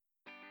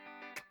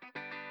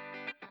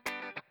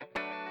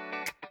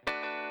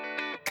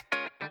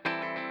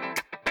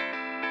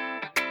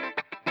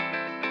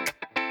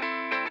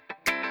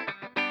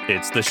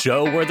It's the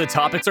show where the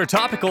topics are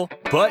topical,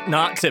 but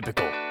not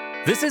typical.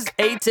 This is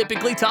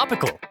Atypically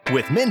Topical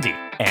with Mindy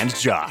and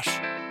Josh.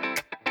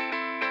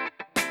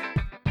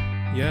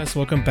 Yes,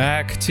 welcome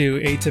back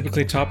to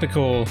Atypically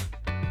Topical.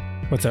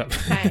 What's up?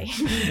 Hi.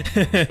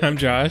 I'm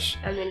Josh.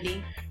 I'm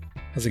Mindy.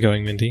 How's it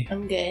going, Mindy?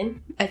 I'm good.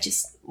 I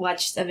just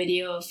watched a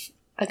video of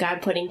a guy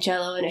putting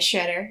Jell-O in a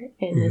shredder,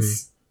 and it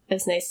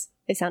was nice.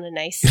 It sounded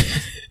nice.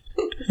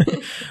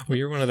 Well,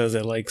 you're one of those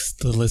that likes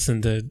to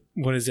listen to,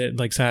 what is it,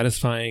 like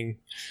satisfying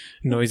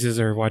noises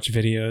or watch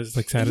videos?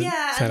 Like I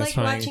satisfying. like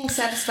watching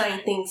satisfying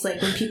things,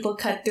 like when people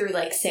cut through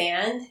like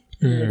sand.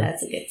 Ooh,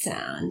 that's a good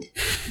sound.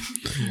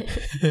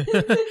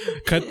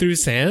 Cut through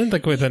sand?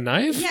 Like with a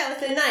knife? Yeah,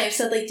 with a knife.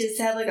 So they just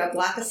have like a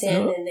block of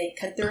sand and they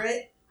cut through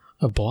it.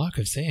 A block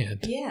of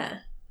sand? Yeah.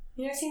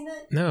 You ever seen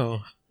that?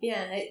 No.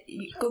 Yeah,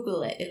 you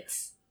Google it.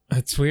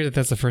 It's weird that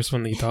that's the first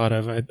one that you thought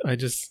of. I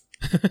just...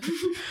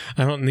 I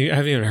haven't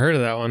even heard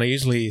of that one. I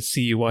usually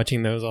see you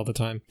watching those all the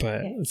time, but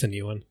it's a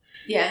new one.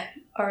 Yeah.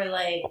 Or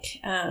like,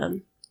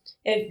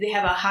 if they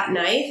have a hot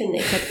knife and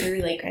they cut through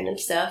like random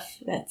stuff,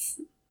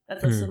 that's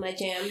also my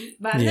jam.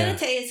 But I'm gonna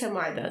tell you some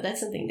more though. That's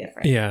something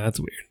different. Yeah,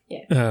 that's weird.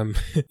 Yeah.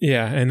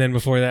 Yeah, and then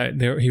before that,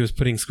 he was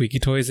putting squeaky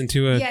toys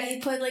into a he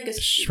put like a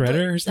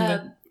shredder or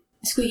something.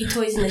 Squeaky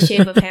toys in the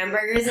shape of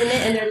hamburgers in it,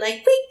 and they're like,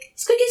 "Squeak,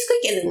 squeaky,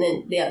 squeak," and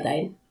then they all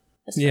died.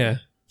 Yeah.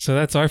 So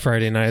that's our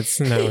Friday nights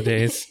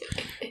nowadays.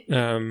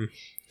 But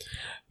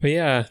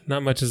yeah,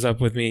 not much is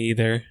up with me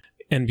either.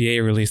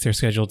 NBA released their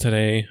schedule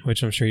today,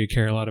 which I'm sure you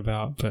care a lot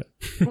about. But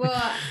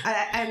well,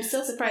 I'm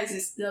still surprised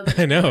it's still.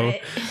 I know,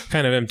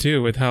 kind of am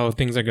too, with how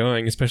things are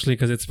going, especially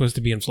because it's supposed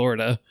to be in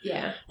Florida.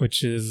 Yeah.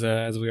 Which is,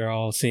 as we are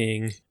all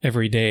seeing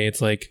every day,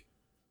 it's like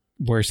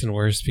worse and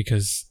worse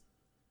because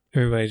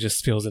everybody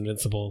just feels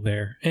invincible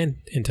there, and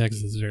in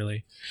Texas,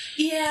 really.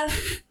 Yeah.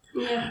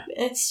 Yeah,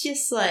 it's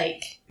just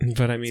like.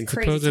 But I mean,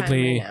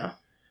 supposedly, right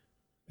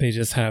they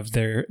just have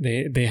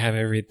they have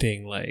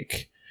everything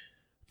like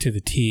to the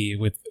T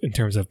in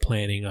terms of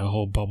planning a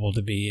whole bubble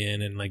to be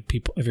in, and like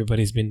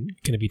everybody's been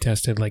going to be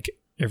tested like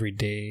every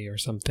day or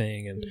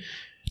something, and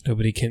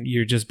nobody can.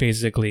 You're just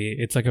basically,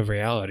 it's like a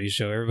reality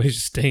show. Everybody's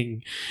just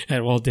staying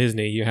at Walt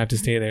Disney. You have to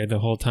stay there the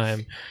whole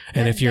time,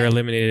 and if you're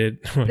eliminated,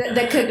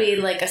 that could be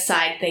like a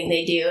side thing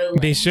they do.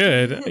 Like. They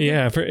should,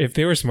 yeah. If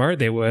they were smart,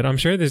 they would. I'm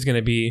sure there's going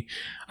to be.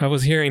 I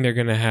was hearing they're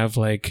going to have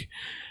like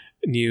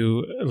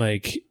new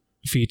like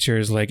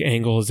features like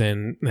angles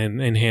and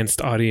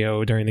enhanced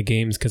audio during the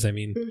games, because I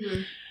mean.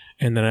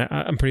 And then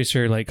I'm pretty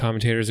sure like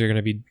commentators are going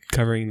to be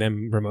covering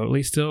them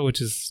remotely still,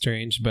 which is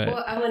strange. But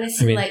I want to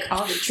see like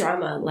all the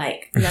drama,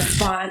 like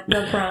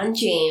LeBron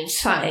James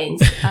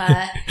finds.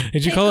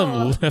 Did you call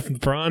him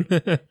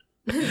LeBron?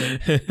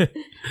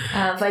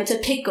 Finds a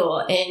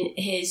pickle in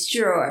his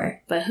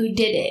drawer, but who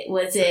did it?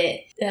 Was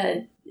it?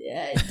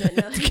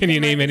 Can you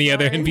name any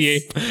other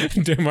NBA?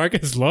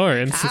 DeMarcus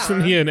Lawrence,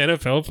 isn't he an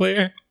NFL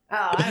player?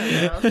 Oh,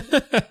 I don't know.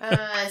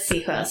 Let's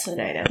see, who else would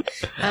I know?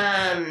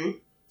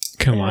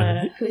 Come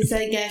on. Who's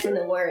that guy from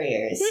the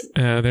Warriors?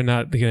 They're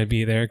not going to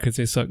be there because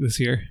they suck this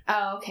year.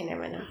 Oh, okay,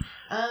 never mind.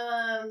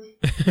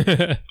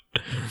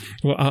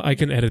 Well, I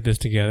can edit this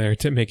together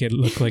to make it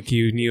look like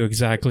you knew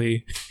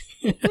exactly.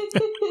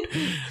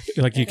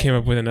 Like you came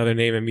up with another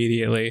name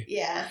immediately.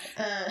 Yeah.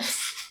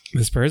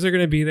 The Spurs are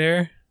going to be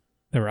there.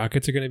 The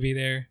Rockets are going to be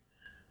there.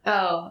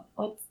 Oh,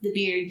 what's the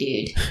beard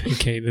dude?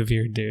 Okay, the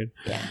beard dude.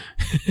 Yeah.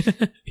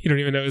 You don't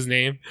even know his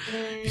name?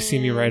 You see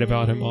me write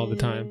about him all the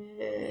time.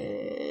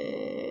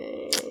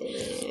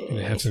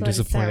 I have some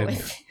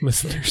disappointed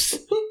listeners.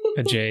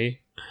 A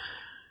J.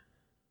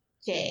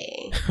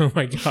 J. Oh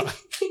my god.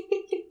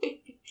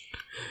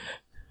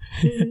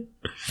 I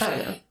don't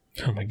know.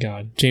 Oh my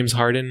god. James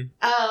Harden.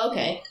 Oh,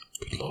 okay.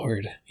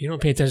 Lord. You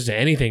don't pay attention to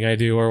anything I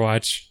do or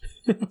watch.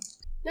 Not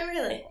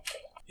really.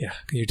 Yeah,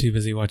 you're too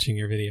busy watching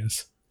your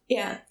videos.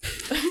 Yeah.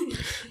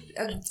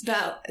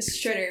 About a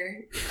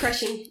shredder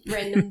crushing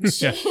random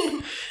shit.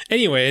 Yeah.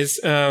 Anyways.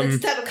 That's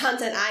the type of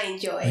content I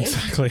enjoy.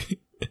 Exactly.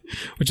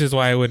 Which is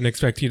why I wouldn't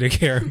expect you to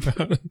care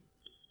about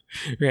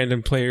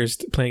random players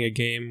playing a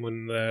game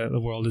when the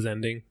world is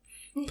ending.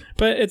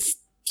 But it's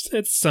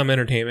some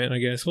entertainment, I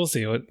guess. We'll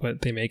see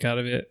what they make out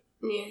of it.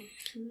 Yeah.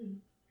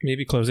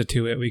 Maybe closer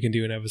to it, we can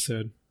do an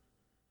episode.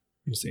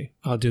 We'll see.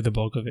 I'll do the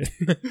bulk of it.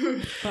 I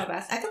can find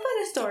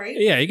a story.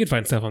 Yeah, you can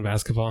find stuff on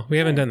basketball. We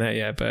haven't done that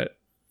yet, but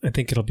I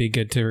think it'll be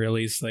good to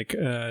release like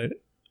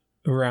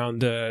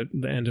around the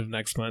end of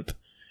next month,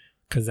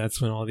 because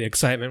that's when all the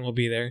excitement will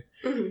be there.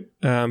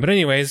 But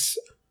anyways,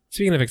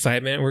 speaking of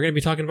excitement, we're going to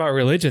be talking about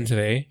religion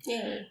today.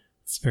 Yeah.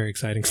 It's very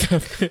exciting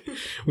stuff.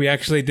 We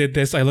actually did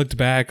this. I looked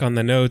back on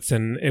the notes,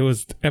 and it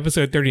was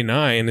episode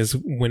 39 is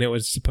when it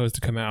was supposed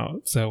to come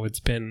out. So it's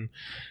been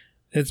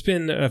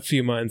a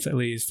few months at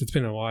least. It's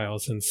been a while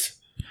since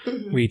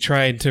we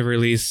tried to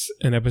release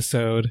an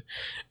episode,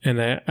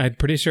 and I'm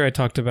pretty sure I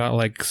talked about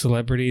like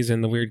celebrities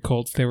and the weird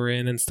cults they were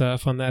in and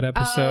stuff on that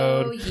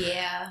episode. Oh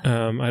yeah.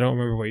 I don't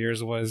remember what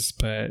yours was,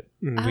 but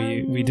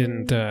we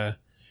didn't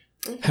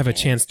have a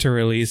chance to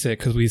release it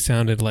because we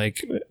sounded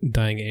like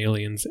dying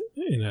aliens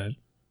in a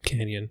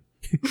canyon.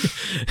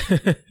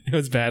 It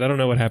was bad. I don't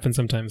know what happens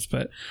sometimes,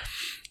 but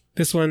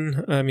this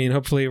one, I mean,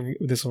 hopefully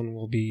this one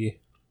will be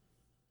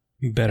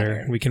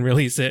better. We can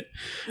release it.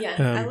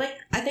 Yeah,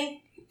 I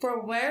think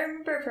from what I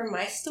remember from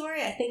my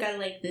story, I think I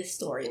like this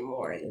story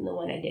more than the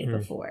one I did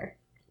before.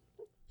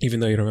 Even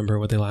though you don't remember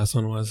what the last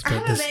one was. But I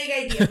have a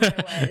vague idea what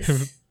it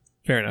was.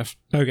 Fair enough.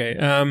 Okay.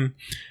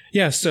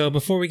 Yeah, so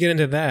before we get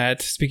into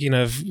that, speaking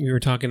of, we were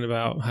talking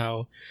about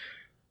how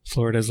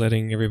Florida's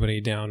letting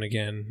everybody down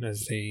again,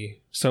 as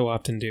they so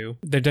often do.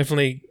 They're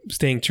definitely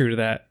staying true to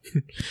that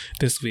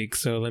this week.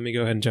 So let me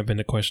go ahead and jump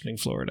into questioning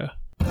Florida.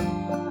 Do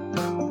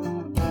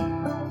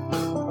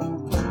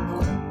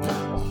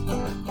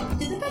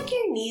the back of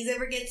your knees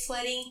ever get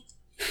sweaty?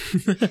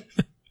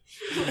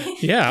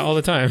 Yeah, all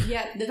the time.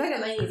 Yeah, the back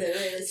of my knees are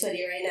really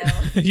sweaty right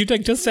now. You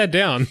just sat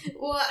down.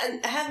 Well, I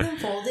have them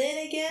folded,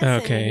 I guess.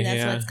 Okay, and that's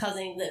yeah. what's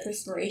causing the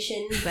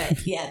perspiration.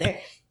 But yeah,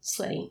 they're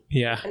sweaty.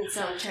 Yeah. And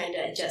so I'm trying to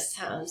adjust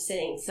how I'm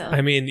sitting. So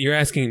I mean, you're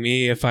asking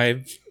me if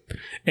I've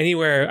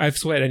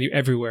sweat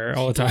everywhere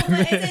all the time.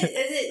 Well, has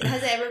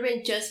it ever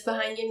been just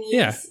behind your knees?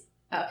 Yeah.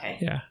 Okay.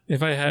 Yeah.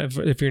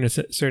 If you're in a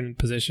certain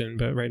position,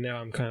 but right now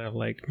I'm kind of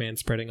like man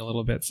spreading a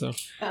little bit, so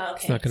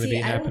it's not going to be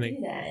happening. I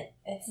don't do that.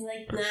 It's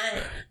like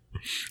not.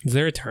 Is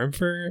there a term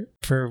for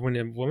when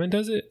a woman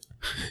does it?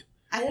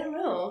 I don't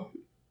know.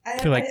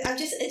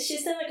 It's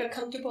just in like a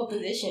comfortable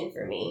position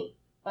for me.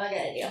 Well, I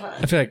gotta do. Hold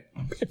on. I feel like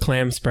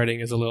clam spreading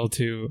is a little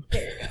too.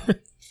 There we go.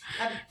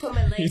 I put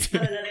my legs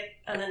on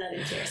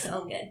another chair,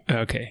 so I'm good.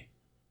 Okay.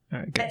 All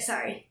right. Good.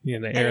 Sorry. Yeah,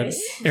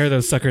 air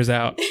those suckers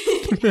out.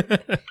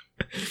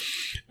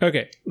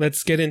 Okay,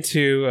 let's get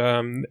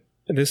into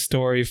this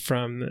story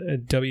from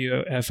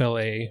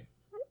WFLA,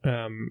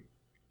 and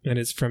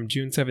it's from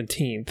June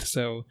 17th,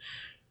 so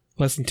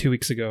less than 2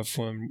 weeks ago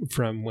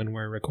from when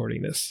we're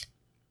recording this.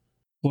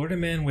 Florida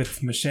man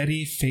with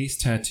machete face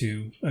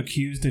tattoo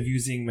accused of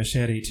using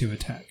machete to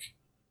attack.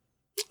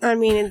 I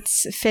mean,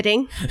 it's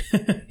fitting.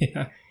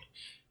 Yeah,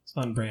 it's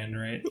on brand,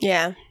 right?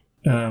 Yeah.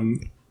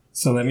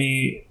 So let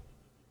me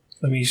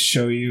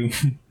show you.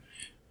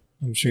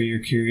 I'm sure you're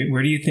curious.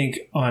 Where do you think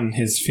on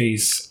his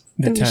face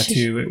the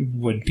tattoo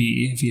would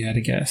be, if you had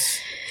to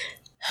guess?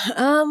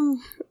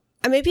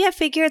 Maybe I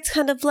figure it's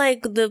kind of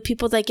like the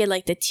people that get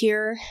like the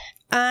tear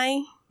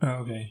eye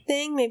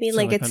thing. Maybe so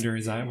like it's under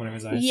his eye, one of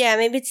his eyes. Yeah,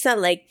 maybe it's not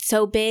like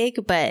so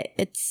big, but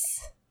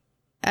it's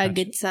a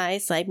good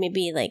size, like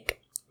maybe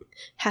like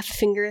half a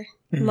finger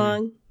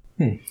long.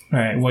 All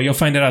right. Well, you'll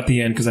find out at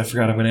the end because I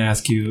forgot I'm going to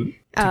ask you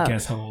to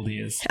guess how old he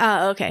is.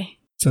 Oh, okay.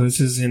 So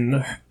this is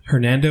in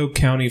Hernando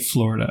County,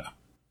 Florida.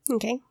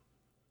 Okay.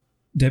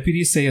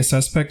 Deputies say a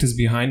suspect is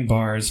behind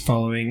bars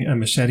following a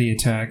machete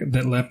attack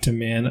that left a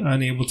man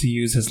unable to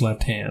use his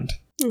left hand.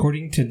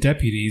 According to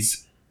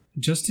deputies,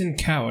 Justin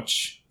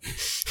Couch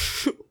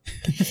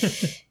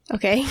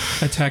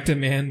attacked a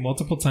man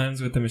multiple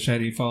times with a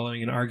machete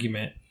following an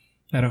argument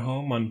at a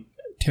home on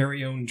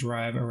Terrione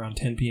Drive around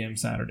 10 p.m.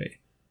 Saturday.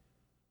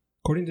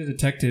 According to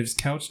detectives,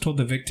 Couch told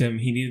the victim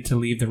he needed to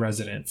leave the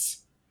residence.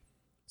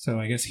 So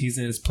I guess he's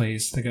in his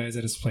place. The guy's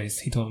at his place.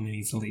 He told him he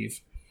needs to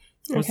leave.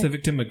 Once the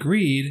victim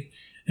agreed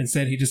and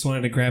said he just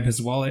wanted to grab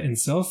his wallet and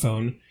cell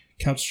phone,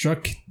 Couch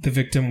struck the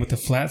victim with the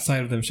flat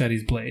side of the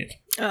machete's blade.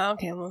 Oh,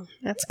 okay. Well,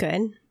 that's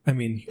good. I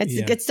mean,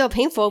 it's still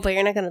painful, but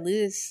you're not going to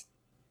lose.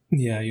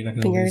 Yeah, you're not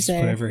going to lose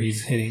whatever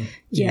he's hitting.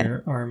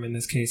 Your arm in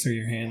this case or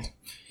your hand.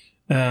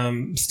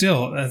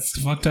 Still, that's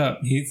fucked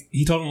up.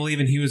 He told him to leave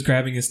and he was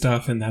grabbing his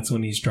stuff and that's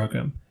when he struck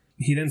him.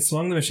 He then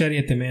swung the machete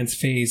at the man's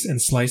face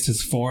and sliced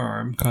his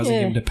forearm,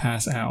 causing him to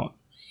pass out.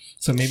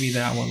 So maybe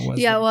that one was.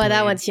 Yeah, well,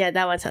 that one's not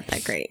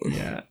that great.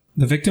 Yeah.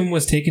 The victim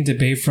was taken to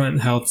Bayfront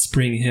Health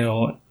Spring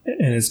Hill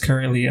and is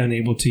currently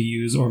unable to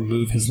use or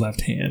move his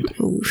left hand.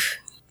 Oof.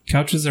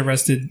 Couch was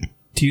arrested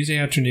Tuesday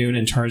afternoon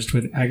and charged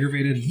with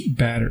aggravated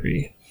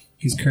battery.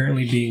 He's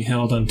currently being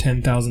held on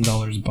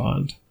 $10,000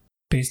 bond.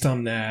 Based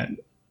on that,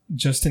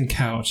 Justin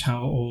Couch,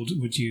 how old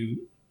would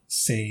you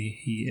say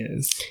he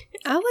is?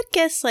 I would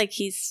guess like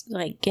he's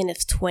like in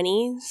his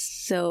 20s,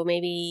 so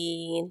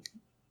maybe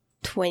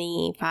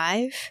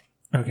 25.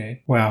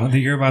 Okay. Wow,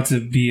 you're about to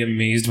be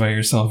amazed by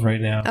yourself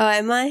right now. Oh,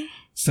 am I?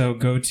 So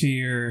go to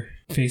your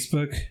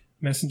Facebook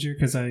Messenger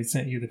because I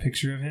sent you the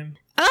picture of him.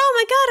 Oh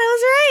my god, I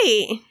was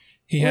right.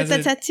 He has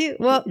a tattoo.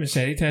 Well,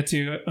 machete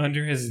tattoo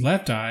under his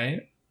left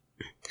eye.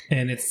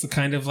 And it's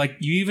kind of like,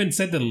 you even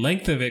said the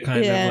length of it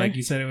kind of like,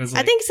 you said it was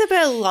like, I think it's a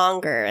bit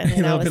longer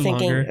than I was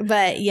thinking. Longer.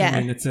 But yeah.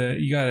 I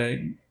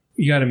mean,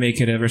 you gotta make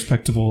it a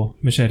respectable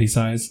machete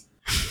size.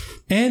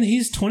 And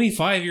he's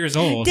 25 years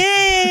old.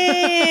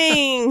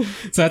 Dang!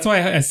 So that's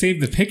why I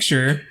saved the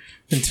picture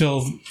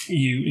until so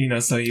you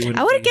wouldn't.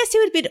 I would have guessed he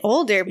would have been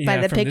older by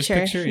the picture.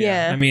 This picture.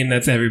 Yeah. I mean,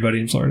 that's everybody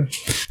in Florida.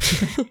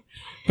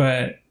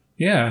 But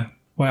yeah.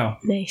 Wow.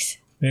 Nice.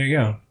 There you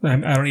go.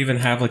 I don't even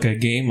have like a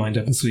game lined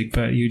up this week,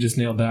 but you just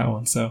nailed that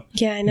one. So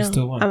yeah, I know. You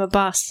still won. I'm a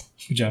boss.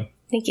 Good job.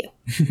 Thank you.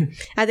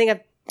 I think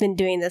I've been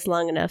doing this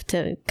long enough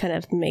to kind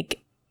of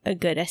make a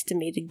good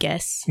estimated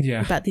guess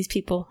about these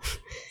people.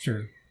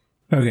 Sure.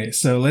 Okay,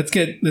 so let's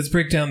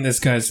break down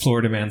this guy's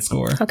Florida man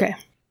score. Okay.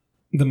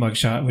 the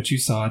mugshot, which you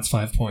saw, it's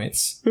 5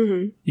 points.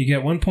 Mm-hmm. You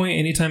get 1 point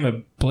anytime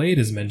a blade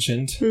is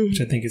mentioned, which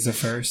I think is a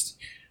first.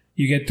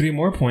 You get 3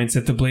 more points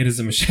if the blade is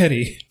a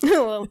machete.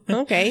 Well,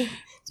 okay.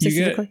 You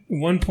get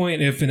 1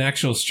 point if an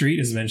actual street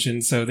is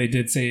mentioned. So they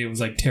did say it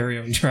was like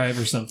Terrio Drive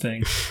or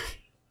something.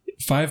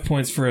 5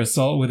 points for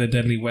assault with a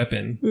deadly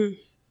weapon.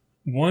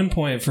 1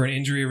 point for an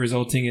injury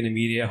resulting in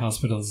immediate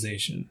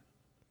hospitalization.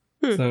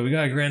 So we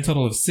got a grand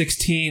total of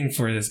 16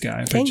 for this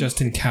guy, for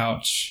Justin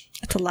Couch.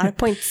 That's a lot of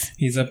points.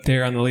 He's up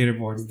there on the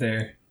leaderboards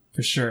there,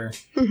 for sure.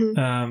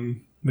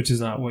 Which is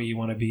not what you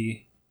want to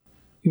be.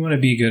 You want to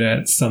be good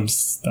at some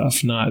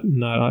stuff, not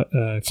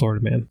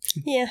Florida Man.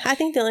 Yeah, I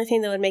think the only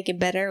thing that would make it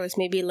better was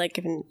maybe like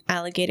if an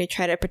alligator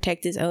tried to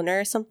protect his owner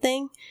or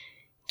something.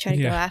 Try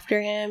to go after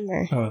him.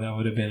 Or... Oh, that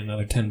would have been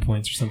another 10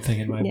 points or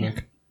something in my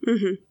book.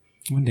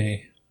 One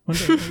day.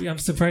 I'm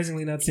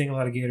surprisingly not seeing a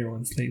lot of gator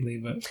ones lately,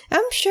 but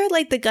I'm sure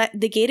like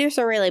the gators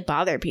don't really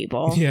bother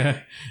people. Yeah,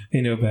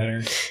 they know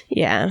better.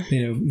 Yeah,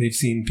 they've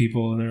seen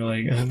people and they're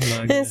like, I'm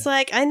not gonna... It's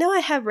like, I know I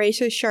have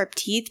razor sharp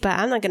teeth, but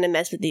I'm not gonna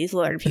mess with these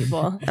Florida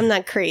people. I'm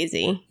not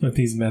crazy with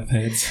these meth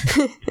heads.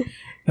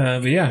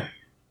 But yeah,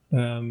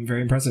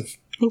 very impressive.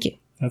 Thank you.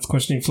 That's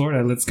Questioning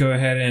Florida. Let's go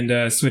ahead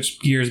and switch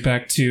gears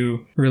back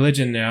to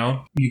religion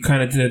now. You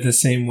kind of did it the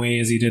same way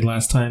as you did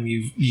last time.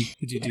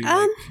 Did you do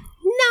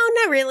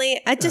No, not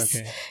really. I just,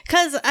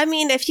 because, I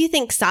mean, if you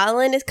think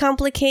Stalin is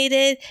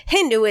complicated,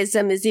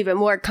 Hinduism is even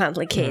more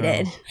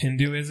complicated.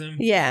 Hinduism?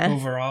 Yeah.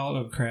 Overall?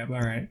 Oh, crap. All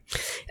right.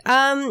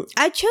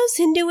 I chose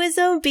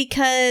Hinduism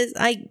because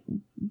I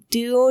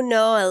do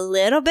know a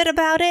little bit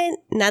about it.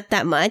 Not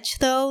that much,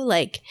 though.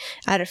 Like,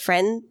 I had a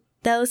friend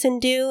that was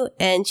Hindu,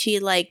 and she,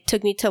 like,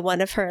 took me to one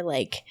of her,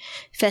 like,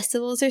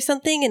 festivals or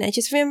something, and I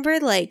just remember,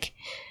 like...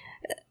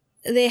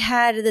 They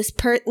had this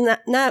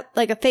not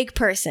like a fake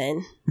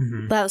person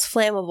that was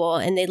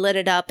flammable, and they lit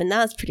it up, and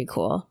that was pretty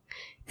cool.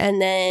 And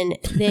then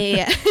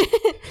they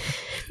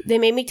they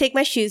made me take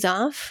my shoes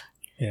off.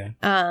 Yeah.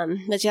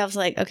 Which I was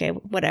like, okay,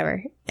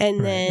 whatever.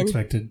 And then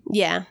expected.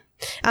 Yeah.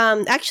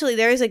 Actually,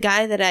 there was a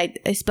guy that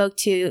I spoke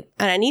to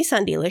at a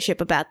Nissan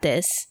dealership about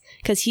this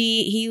because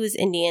he was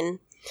Indian,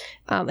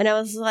 and I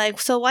was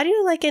like, so why do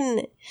you like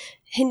in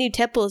Hindu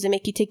temples and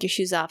make you take your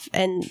shoes off?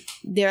 And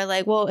they're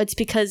like, well, it's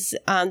because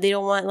they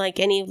don't want like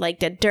any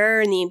like the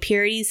dirt and the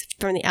impurities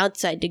from the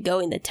outside to go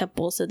in the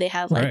temple, so they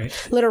have like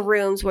little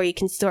rooms where you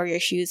can store your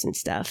shoes and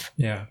stuff.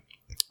 Yeah.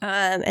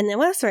 And then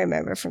what else do I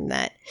remember from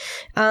that?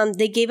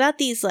 They gave out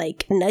these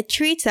like nut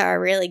treats that are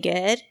really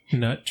good.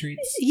 Nut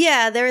treats?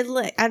 Yeah, they're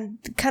like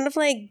kind of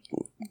like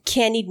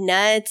candied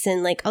nuts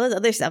and like all this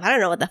other stuff. I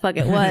don't know what the fuck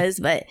it was,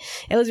 but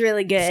it was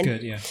really good. It's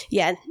good, yeah.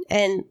 Yeah,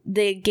 and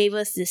they gave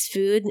us this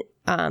food,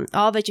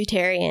 all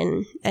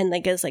vegetarian, and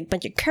like it was like a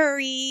bunch of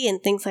curry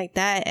and things like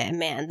that. And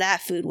man, that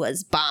food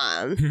was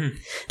bomb.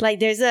 Like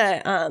there's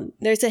a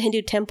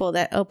Hindu temple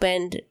that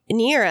opened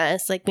near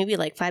us, like maybe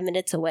like 5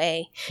 minutes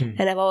away,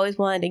 and I've always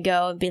wanted to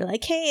go and be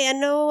like, hey, I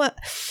know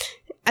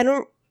I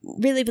don't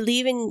really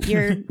believe in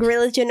your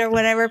religion or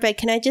whatever, but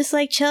can I just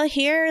like chill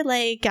here?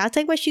 Like I'll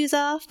take my shoes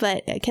off,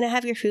 but can I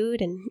have your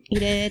food and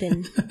eat it?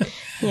 And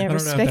I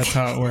don't know if that's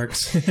how it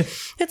works.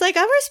 It's like,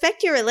 I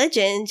respect your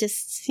religion,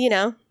 just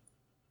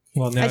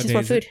well, nowadays, I just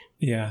want food.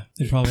 Yeah,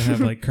 they probably have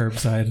like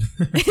curbside.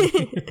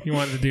 You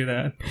wanted to do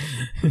that.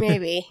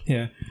 Maybe.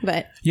 Yeah.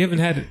 But you haven't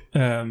had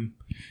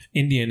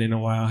Indian in a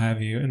while,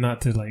 have you? And not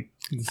to like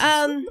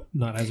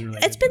not as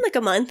related. It's been like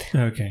a month.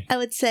 Okay. I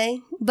would say.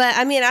 But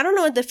I mean, I don't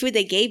know what the food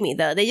they gave me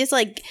though. They just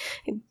like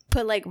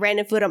put like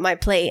random food on my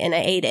plate and I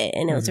ate it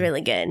and it was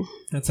really good.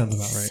 That sounds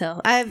about right. So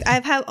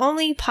I've had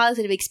only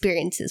positive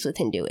experiences with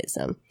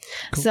Hinduism.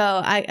 Cool. So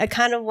I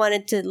kind of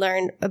wanted to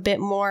learn a bit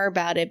more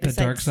about it. The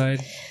dark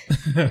side?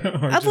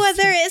 Well,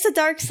 there is a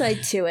dark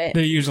side to it.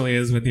 There usually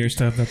is with your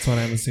stuff. That's what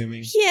I'm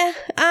assuming. Yeah.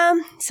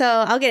 So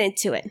I'll get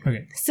into it.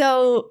 Okay.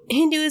 So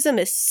Hinduism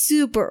is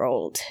super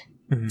old.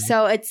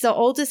 So it's the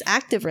oldest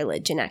active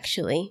religion,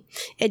 actually.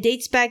 It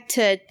dates back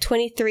to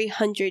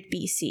 2300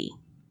 BC.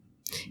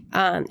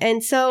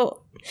 And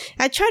so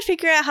I tried to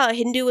figure out how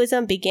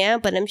Hinduism began,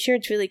 but I'm sure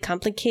it's really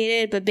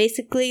complicated. But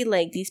basically,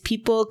 like these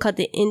people called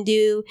the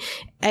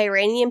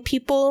Indo-Iranian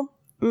people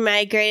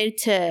migrated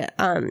to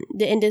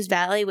the Indus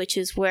Valley, which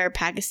is where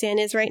Pakistan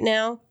is right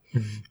now.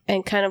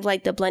 And kind of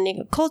like the blending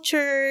of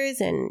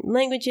cultures and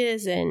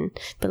languages and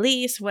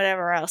beliefs,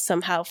 whatever else,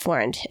 somehow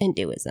formed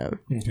Hinduism.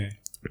 Okay.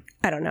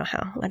 I don't know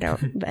how.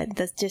 But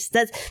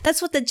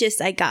that's what the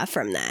gist I got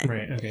from that.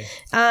 Right. Okay.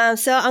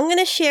 So I'm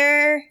gonna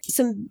share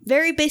some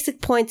very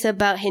basic points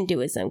about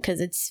Hinduism because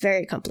it's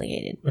very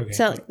complicated. Okay.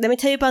 So let me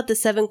tell you about the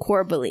 7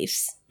 core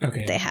beliefs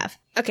they have.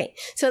 Okay.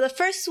 So the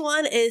first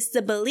one is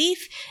the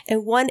belief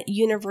in one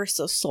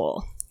universal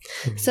soul.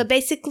 So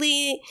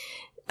basically,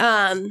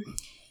 there's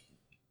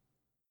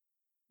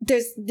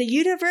the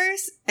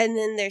universe, and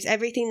then there's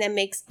everything that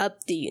makes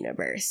up the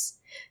universe.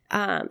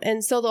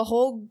 And so the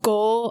whole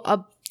goal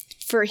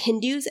for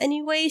Hindus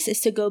anyways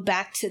is to go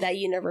back to that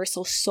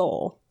universal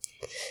soul.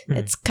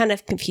 It's kind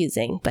of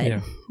confusing,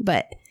 but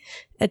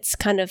it's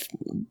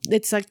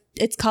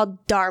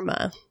called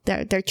Dharma.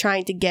 They're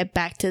trying to get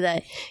back to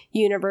the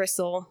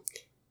universal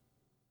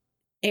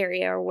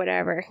area or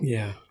whatever.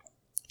 Yeah.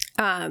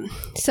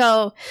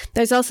 So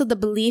there's also the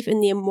belief in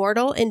the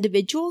immortal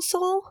individual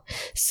soul.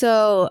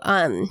 So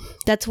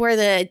that's where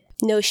the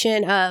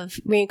notion of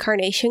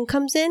reincarnation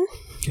comes in.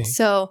 Okay.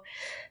 So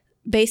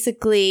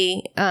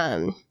basically,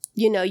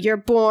 you're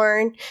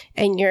born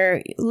and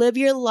you live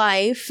your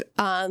life,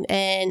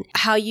 and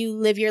how you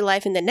live your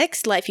life in the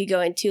next life you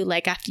go into,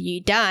 like after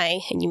you die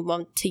and you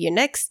move to your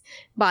next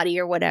body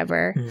or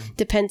whatever,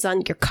 depends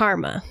on your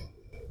karma.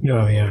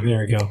 Oh, yeah. There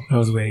we go. I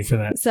was waiting for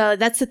that. So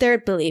that's the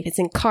third belief. It's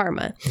in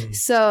karma.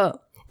 So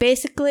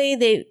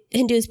basically,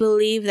 Hindus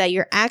believe that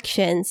your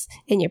actions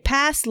in your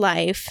past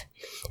life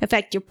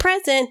affect your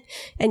present,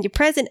 and your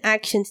present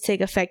actions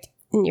take effect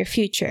in your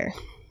future.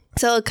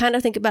 So kind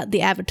of think about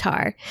the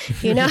Avatar.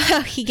 You know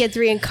how he gets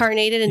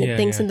reincarnated and the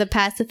things in the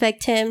past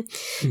affect him?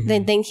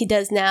 The things he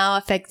does now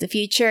affect the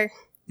future?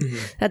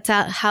 That's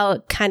how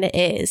it kind of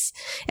is.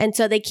 And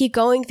so they keep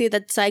going through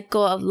that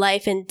cycle of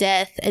life and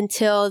death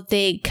until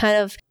they kind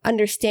of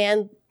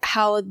understand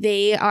how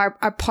they are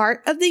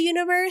part of the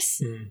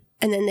universe.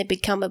 And then they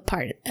become a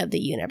part of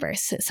the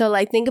universe. So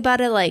like think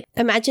about it like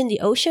imagine the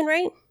ocean,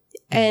 right?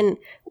 And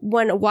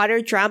when water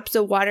drops,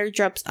 the water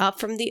drops off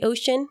from the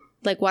ocean,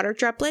 like water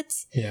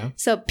droplets. Yeah.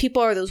 So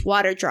people are those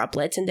water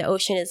droplets and the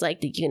ocean is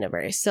like the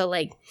universe. So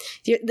like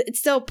it's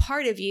still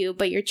part of you,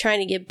 but you're trying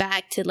to get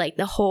back to like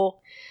the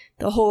whole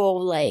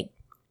like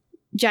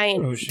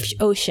giant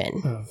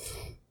ocean of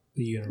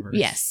the universe.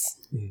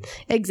 Yes,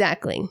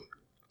 exactly.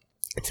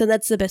 So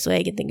that's the best way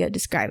I can think of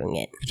describing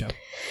it. Good job.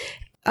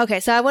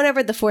 Okay, so I went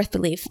over the fourth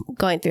belief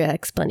going through that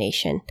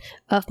explanation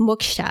of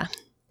moksha.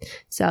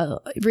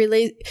 So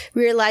really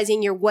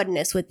realizing your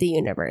oneness with the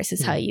universe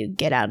is how you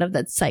get out of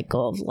that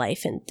cycle of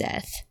life and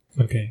death.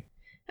 Okay.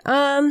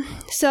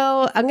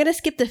 So I'm going to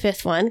skip the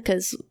fifth one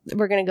because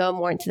we're going to go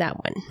more into that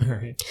one. All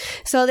right.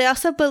 So they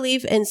also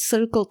believe in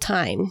cyclical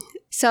time.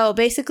 So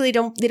basically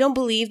they don't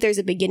believe there's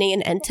a beginning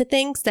and end to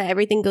things, that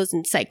everything goes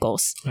in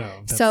cycles.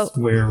 Oh, that's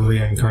where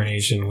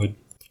reincarnation would.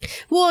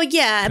 Well,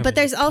 yeah, but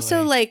there's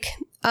also like,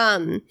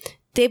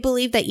 they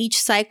believe that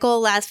each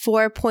cycle lasts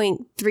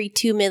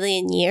 4.32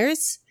 million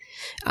years.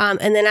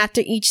 And then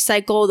after each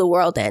cycle, the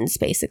world ends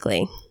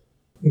basically.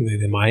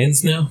 The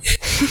Mayans now?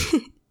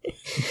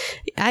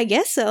 I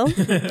guess so.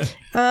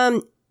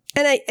 And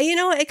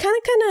it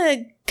kind of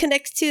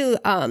connects to,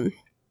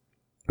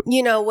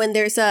 when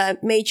there's a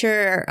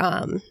major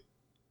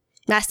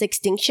mass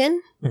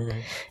extinction. Mm-hmm.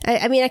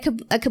 I mean, I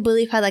could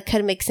believe how that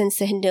kind of makes sense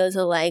to Hindus.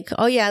 Of like,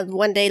 oh yeah,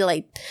 one day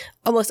like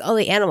almost all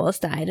the animals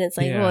died, and it's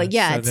like, so they were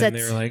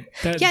like,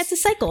 it's a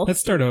cycle. Let's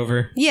start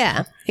over.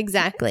 Yeah,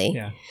 exactly.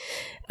 Yeah.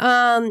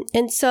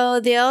 And so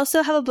they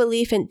also have a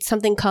belief in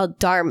something called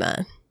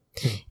dharma.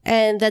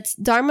 And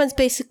dharma is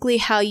basically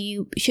how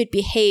you should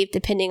behave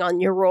depending on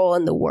your role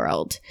in the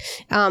world.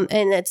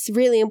 And that's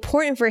really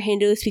important for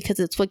Hindus because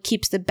it's what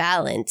keeps the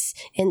balance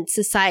in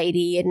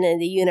society and in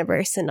the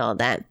universe and all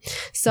that.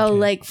 So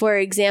like, for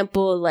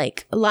example,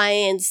 like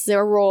lions,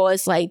 their role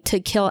is like to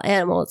kill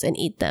animals and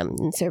eat them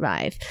and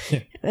survive.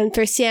 Yeah. And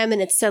for salmon,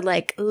 it's to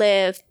like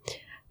live,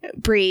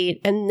 breed,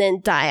 and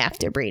then die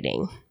after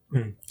breeding.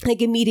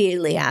 Like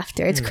immediately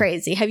after. It's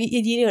crazy.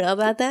 Did you know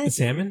about that? The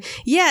salmon?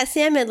 Yeah,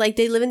 salmon. Like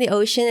they live in the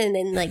ocean and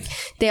then like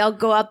they all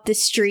go up the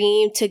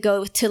stream to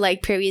go to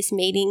like previous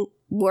mating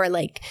where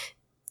like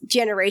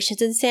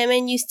generations of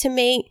salmon used to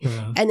mate,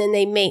 and then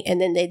they mate and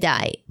then they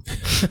die.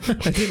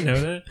 I didn't know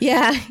that.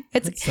 Yeah.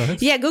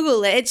 Yeah,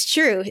 Google it. It's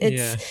true.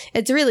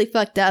 It's really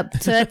fucked up.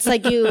 So that's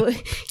like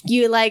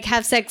you like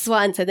have sex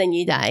once and then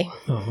you die.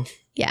 Oh.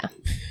 Yeah.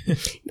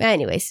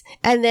 Anyways,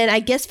 and then I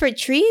guess for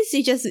trees,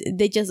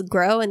 they just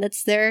grow, and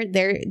that's their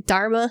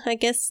dharma, I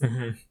guess,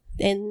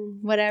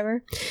 and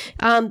whatever.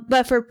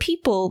 But for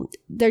people,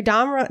 their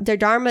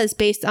dharma is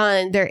based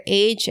on their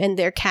age and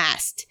their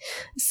caste.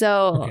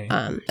 So,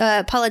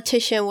 a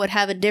politician would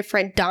have a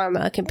different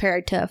dharma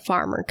compared to a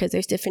farmer because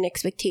there's different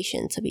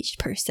expectations of each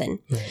person,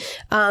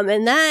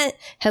 and that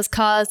has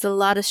caused a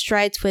lot of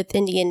strides with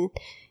Indian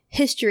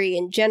history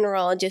in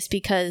general, just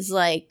because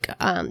like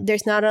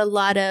there's not a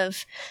lot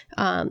of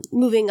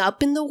moving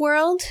up in the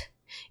world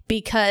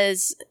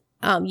because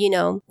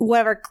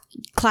whatever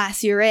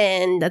class you're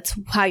in, that's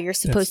how you're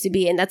supposed to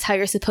be, and that's how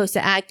you're supposed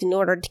to act in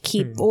order to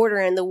keep order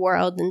in the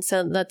world. And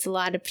so that's a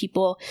lot of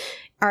people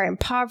are in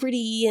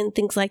poverty and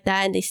things like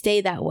that, and they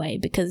stay that way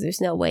because there's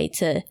no way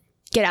to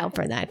get out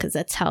from that because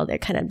that's how they're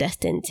kind of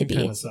destined to be.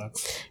 Kind of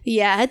sucks.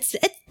 Yeah, it's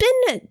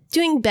been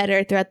doing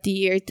better throughout the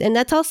years, and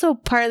that's also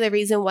part of the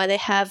reason why they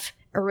have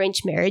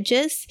arranged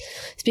marriages.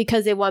 It's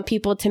because they want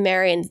people to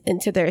marry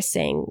into their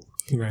same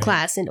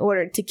class in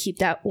order to keep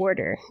that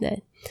order,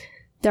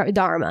 the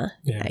dharma,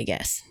 I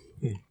guess.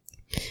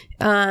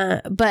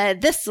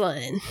 But this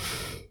one,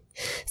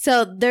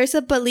 so there's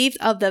a belief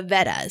of the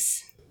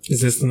Vedas.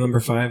 Is this the number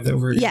 5 that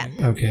we're? Yeah.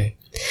 Okay.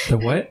 The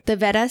what? The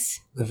Vedas.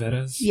 The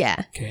Vedas?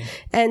 Yeah. Okay.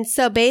 And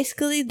so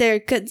basically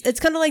it's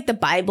kind of like the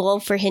Bible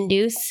for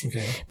Hindus.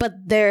 Okay. But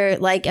they're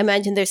like,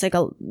 imagine there's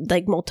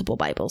like multiple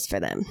Bibles for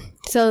them.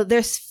 So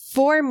there's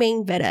 4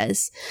 main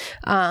Vedas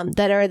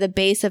that are the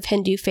base of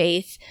Hindu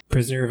faith.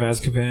 Prisoner of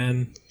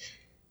Azkaban.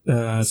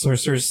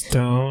 Sorcerer's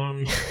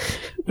Stone.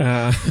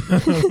 That's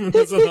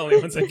the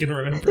only ones I can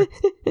remember.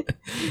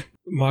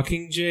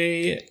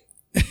 Mockingjay.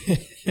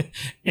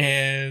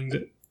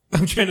 And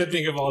I'm trying to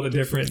think of all the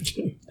different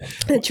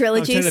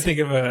trilogies. I'm trying to think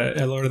of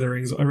a Lord of the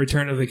Rings, a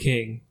Return of the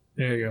King.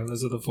 There you go.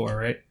 Those are the 4,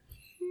 right?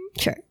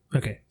 Sure.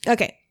 Okay.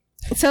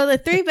 So the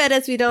 3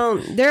 Vedas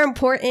they're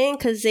important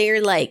because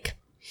they're like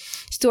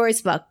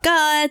stories about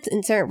gods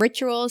and certain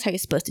rituals, how you're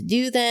supposed to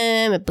do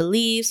them, and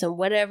beliefs and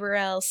whatever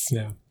else.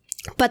 Yeah.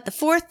 But the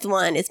 4th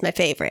one is my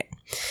favorite.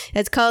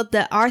 It's called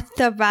the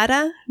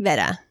Atharvaveda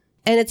Veda.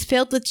 And it's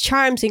filled with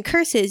charms and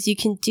curses you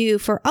can do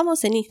for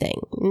almost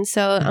anything. And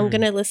so I'm going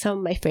to list some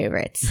of my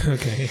favorites.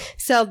 Okay.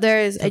 So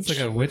there's it's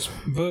like a witch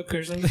book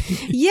or something?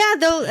 Yeah,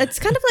 though it's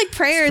kind of like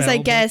prayers, Spell I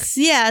guess.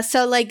 book? Yeah.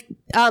 So like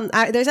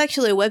there's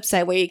actually a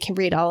website where you can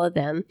read all of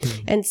them.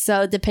 And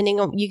so depending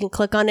on, you can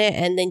click on it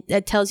and then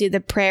it tells you the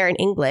prayer in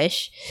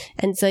English.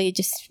 And so you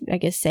just, I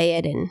guess, say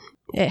it and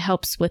it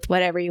helps with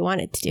whatever you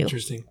want it to do.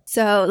 Interesting.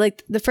 So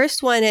like the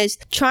first one is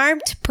charm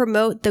to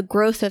promote the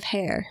growth of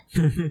hair.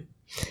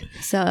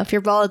 So if you're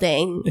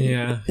balding,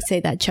 say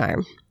that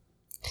charm.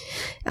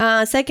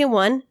 Second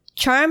one,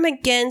 charm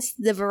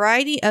against the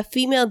variety of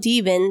female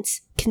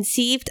demons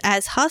conceived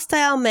as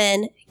hostile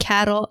men,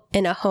 cattle,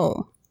 in a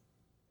home.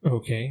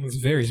 Okay, it's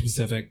very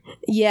specific.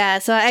 Yeah,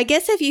 so I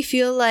guess if you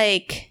feel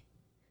like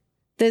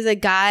there's a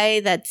guy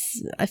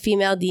that's a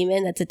female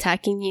demon that's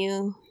attacking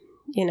you,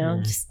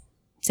 just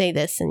say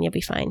this and you'll be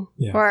fine.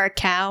 Yeah. Or a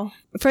cow.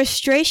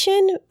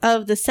 Frustration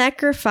of the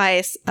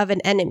sacrifice of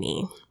an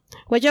enemy.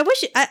 Which I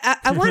wish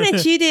I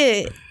wanted you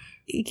to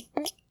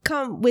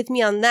come with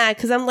me on that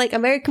because I'm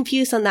very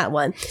confused on that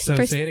one.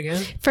 So say it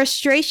again.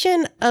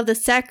 Frustration of the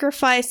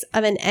sacrifice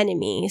of an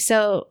enemy.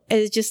 So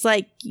it's just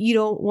like you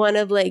don't want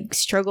to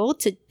struggle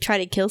to try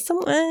to kill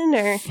someone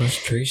or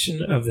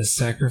frustration of the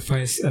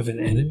sacrifice of an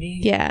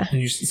enemy. Yeah.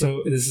 And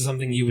so this is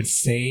something you would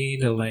say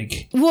to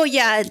Well,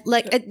 yeah,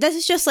 this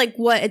is just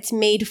what it's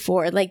made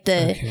for.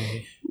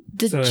 Okay.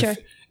 So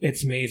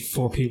it's made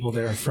for people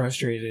that are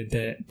frustrated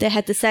that they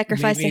had to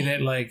sacrifice. Maybe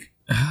that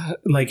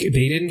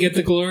they didn't get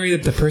the glory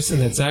that the person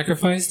that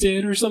sacrificed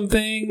did or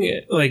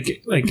something.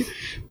 Like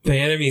the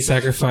enemy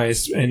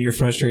sacrificed and you're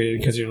frustrated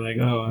because you're like,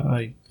 oh,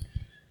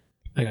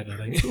 I got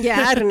nothing.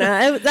 Yeah, I don't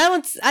know.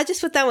 I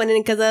just put that one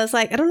in because I was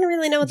like, I don't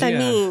really know what that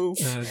means.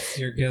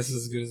 Your guess is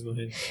as good as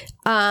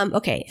mine.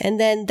 Okay, and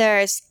then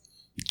there's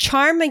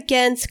charm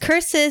against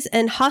curses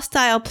and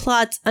hostile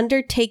plots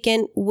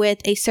undertaken with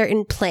a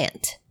certain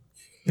plant.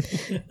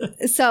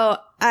 So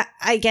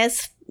I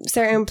guess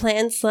certain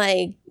plants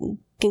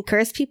can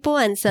curse people,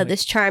 and so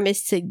this charm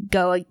is to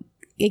go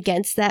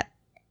against that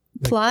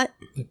plot.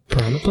 Like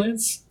piranha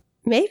plants?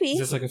 Maybe. Is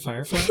this like a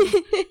firefly?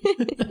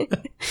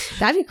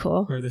 That'd be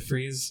cool. Or the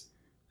freeze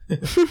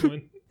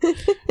one? I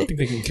think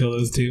they can kill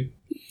those too.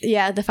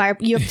 Yeah, the fire.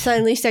 You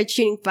suddenly start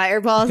shooting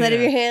fireballs out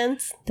of your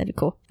hands. That'd be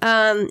cool.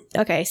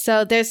 Okay,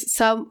 so there's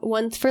some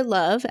ones for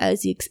love,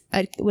 as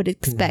I would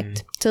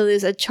expect. So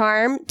there's a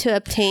charm to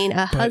obtain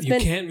a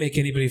husband. You can't make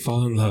anybody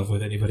fall in love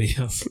with anybody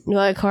else.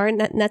 Well, according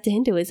not to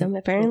Hinduism,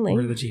 apparently.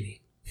 Or the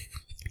genie.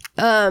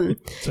 So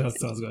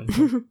that's what I was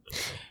going.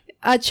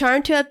 A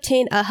charm to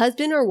obtain a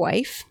husband or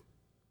wife.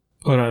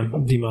 Hold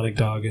on, demonic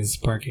dog is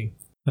barking.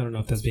 I don't know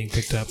if that's being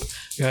picked up,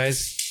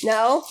 guys.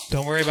 No.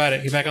 Don't worry about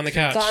it. Get back on the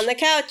couch. Go on the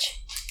couch.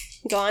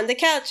 Go on the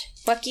couch.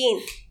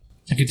 Joaquin.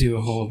 I could do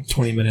a whole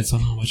 20 minutes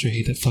on how much I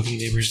hate that fucking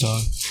neighbor's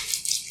dog.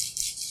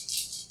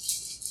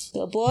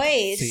 Good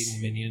boys.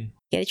 Satan minion.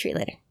 Get a treat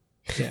later.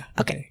 Yeah.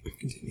 Okay.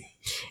 Continue.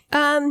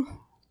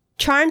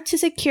 Charm to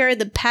secure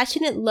the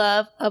passionate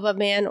love of a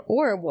man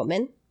or a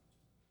woman.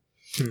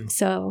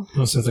 So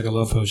it's like a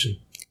love potion.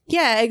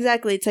 Yeah,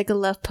 exactly. It's like a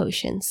love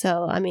potion.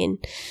 So, I mean,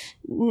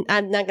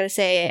 I'm not going to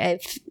say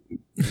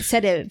I've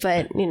said it,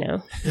 but,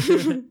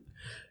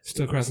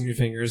 Still crossing your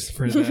fingers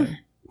for that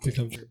to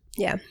come true.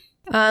 Yeah.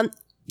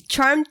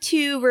 Charm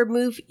to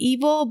remove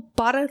evil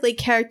bodily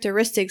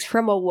characteristics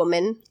from a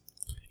woman.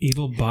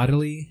 Evil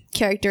bodily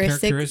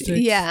characteristics?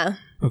 Yeah.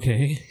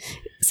 Okay.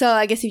 So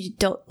I guess if you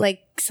don't like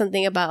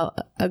something about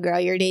a girl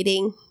you're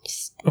dating.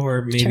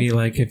 Or maybe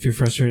if you're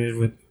frustrated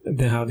with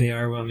how they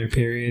are on their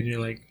period, you're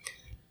like,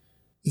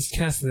 just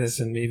cast this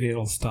and maybe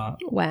it'll stop.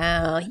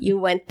 Wow, you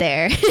went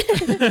there.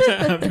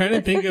 I'm trying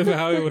to think of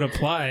how it would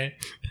apply.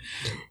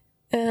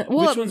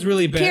 Which one's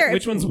really bad?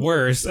 Which one's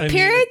worse?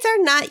 Periods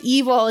are not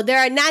evil.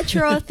 They're a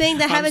natural thing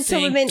that happens to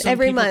women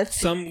every month.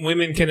 Some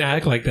women can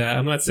act like that.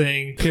 I'm not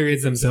saying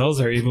periods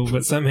themselves are evil,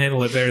 but some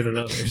handle it better than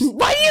others.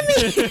 What do you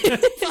mean?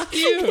 Fuck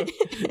you.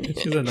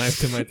 She's a knife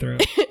to my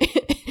throat.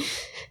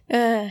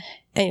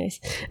 Anyways,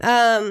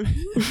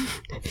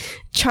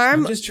 charm.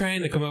 I'm just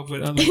trying to come up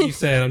with, like you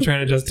said, I'm trying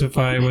to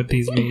justify what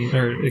these mean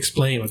or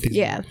explain what these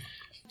mean.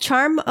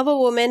 charm of a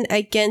woman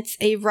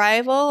against a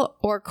rival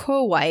or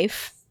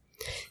co-wife.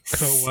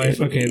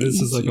 Co-wife. Okay,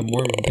 this is like a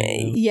Mormon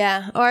thing.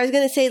 Yeah, or I was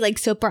gonna say like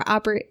soap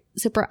opera.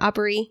 So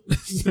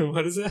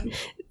what is that?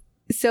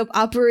 Soap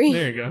opera.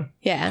 There you go.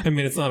 Yeah. I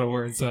mean, it's not a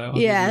word, so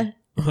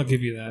I'll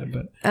give you that.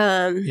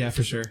 But yeah,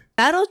 for sure.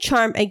 Battle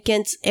charm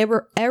against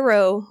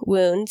arrow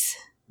wounds.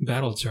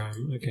 Battle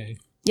charm. Okay.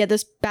 Yeah,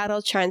 there's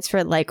battle charms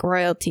for like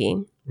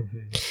royalty.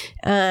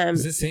 Mm-hmm.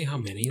 Does it say how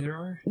many there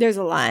are? There's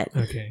a lot.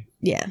 Okay.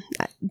 Yeah,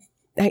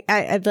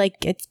 I'd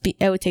like it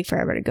would take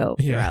forever to go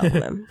through all of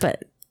them,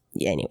 but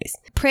yeah. Anyways,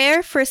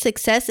 prayer for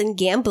success in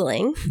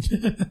gambling.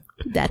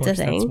 That's a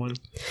thing. That's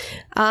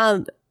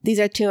one. These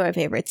are two of my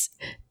favorites.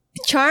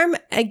 Charm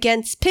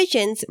against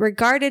pigeons,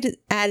 regarded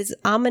as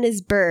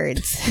ominous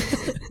birds.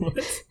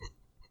 What?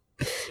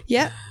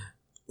 Yep.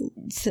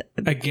 So,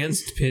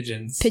 against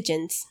pigeons.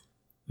 Pigeons.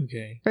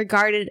 Okay.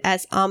 Regarded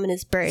as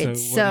ominous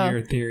birds. So what are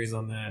your theories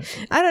on that?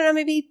 I don't know.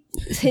 Maybe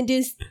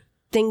Hindus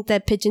think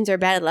that pigeons are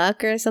bad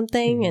luck or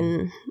something,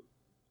 and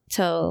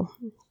so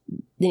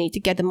they need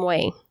to get them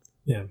away.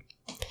 Yeah.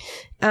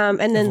 And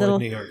then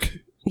Avoid New York.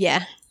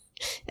 Yeah.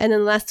 And then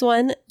the last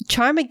one,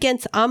 charm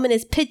against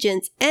ominous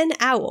pigeons and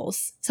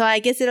owls. So I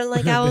guess they don't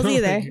like owls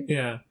either.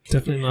 Yeah.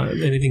 Definitely not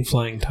anything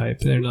flying type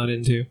they're not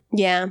into.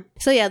 Yeah.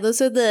 So yeah,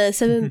 those are the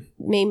 7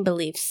 main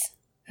beliefs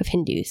of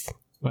Hindus.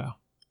 Wow.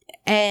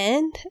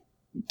 And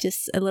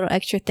just a little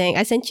extra thing.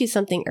 I sent you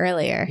something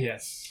earlier.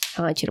 Yes.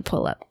 I want you to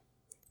pull up.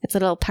 It's a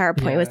little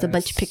PowerPoint with a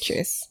bunch of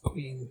pictures.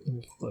 Queen, let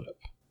me pull it up.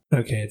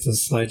 Okay, it's a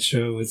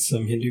slideshow with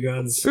some Hindu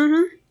gods.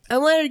 Mm-hmm. I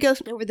wanted to go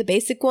over the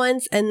basic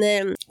ones and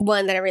then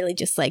one that I really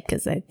just like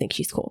because I think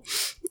she's cool.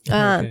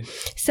 Okay.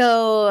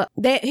 So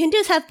the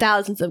Hindus have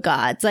thousands of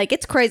gods. Like,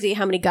 it's crazy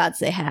how many gods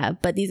they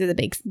have, but these are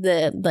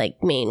the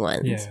main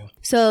ones. Yeah.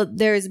 So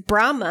there's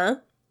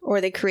Brahma, or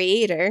the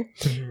creator.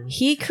 Mm-hmm.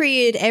 He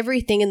created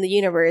everything in the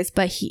universe,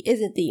 but he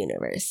isn't the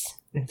universe.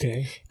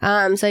 Okay.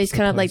 So he's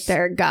kind of like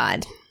their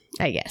god,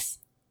 I guess.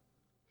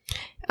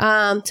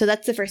 So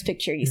that's the first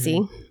picture you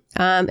see.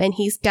 And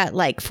he's got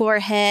like 4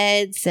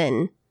 heads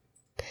and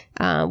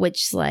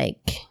which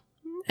like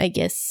I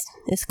guess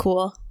is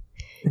cool.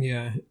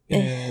 Yeah.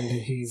 And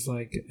he's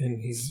fully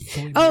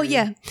oh bearded.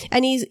 yeah,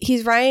 and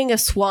he's riding a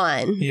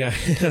swan. Yeah,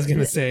 I was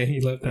gonna say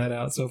he left that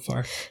out so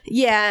far.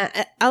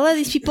 Yeah, a lot of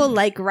these people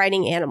like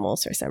riding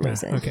animals for some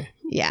reason. Okay.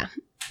 Yeah.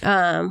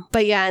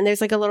 But yeah, and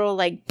there's like a little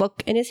like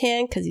book in his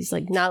hand because he's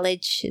like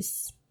knowledge,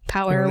 his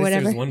power, or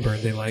whatever. There's one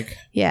bird they like.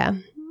 Yeah,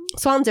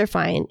 swans are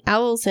fine.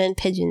 Owls and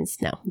pigeons,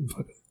 no.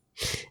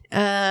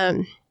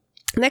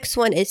 Next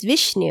one is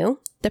Vishnu,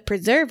 the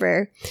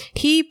preserver.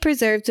 He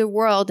preserves the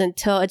world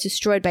until it's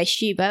destroyed by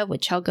Shiva,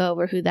 which I'll go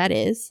over who that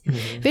is.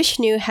 Mm-hmm.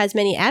 Vishnu has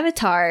many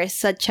avatars,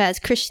 such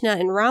as Krishna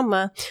and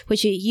Rama,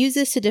 which he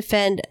uses to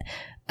defend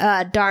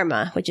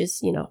Dharma, which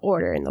is,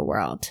 order in the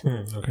world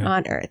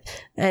on Earth.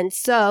 And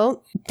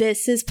so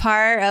this is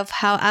part of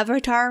how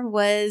Avatar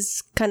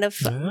was kind of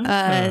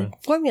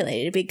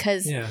formulated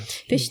because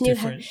Vishnu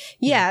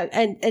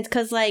and it's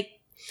because like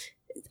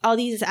all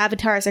these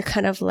avatars are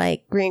kind of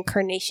like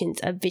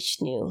reincarnations of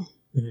Vishnu.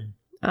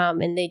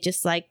 Mm-hmm. And they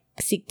just like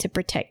seek to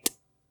protect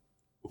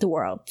the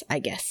world, I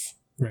guess.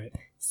 Right.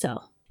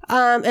 So,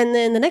 and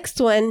then the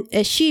next one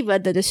is Shiva,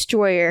 the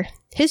destroyer.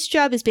 His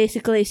job is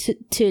basically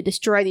to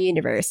destroy the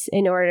universe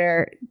in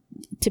order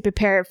to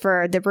prepare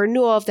for the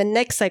renewal of the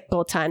next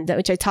cycle time,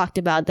 which I talked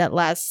about, that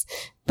lasts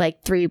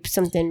like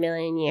 3-something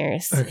million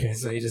years. Okay,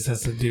 so he just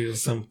has to do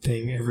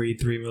something every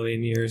 3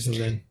 million years and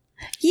then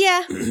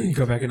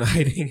go back into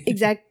hiding.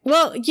 Exactly.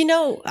 Well,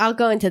 I'll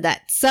go into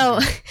that. So,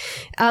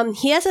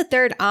 he has a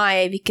third eye.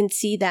 If you can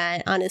see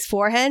that on his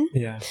forehead.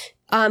 Yeah.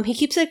 He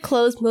keeps it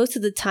closed most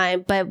of the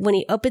time, but when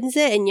he opens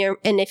it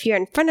and if you're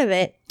in front of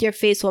it, your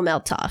face will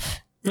melt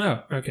off.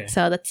 Oh, okay.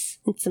 So it's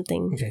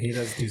something. Okay, he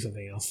does do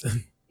something else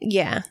then.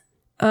 Yeah.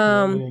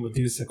 A little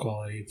Medusa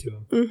quality to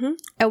him. Mm-hmm.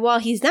 And while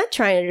he's not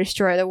trying to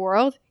destroy the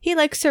world, he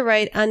likes to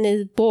write on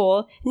his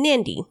bull,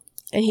 Nandi.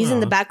 And he's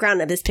in the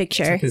background of this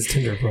picture. It's like his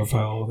Tinder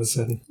profile all of a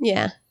sudden.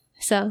 Yeah.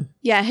 So,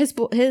 yeah, his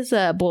bull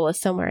is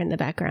somewhere in the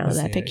background of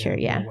that picture.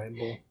 Yeah. White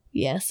bull.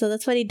 Yeah, so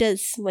that's what he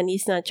does when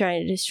he's not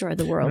trying to destroy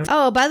the world.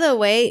 Oh, by the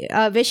way,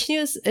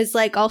 Vishnu is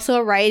like also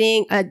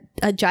riding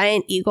a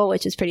giant eagle,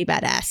 which is pretty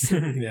badass.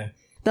 Yeah.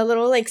 The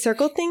little like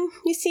circle thing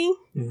you see?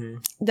 Mm-hmm.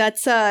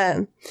 That's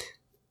I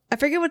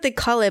forget what they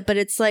call it, but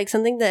it's like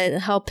something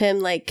that help him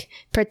like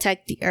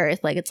protect the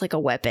earth. Like it's like a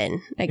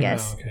weapon, I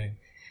guess. Oh, okay.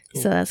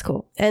 Cool. So that's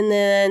cool. And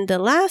then the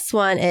last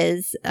one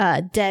is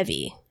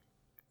Devi.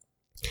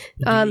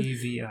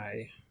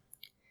 Devi.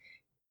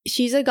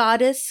 She's a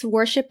goddess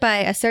worshipped by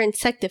a certain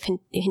sect of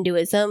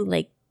Hinduism,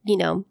 like,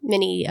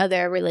 many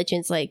other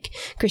religions like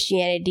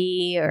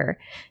Christianity or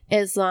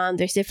Islam.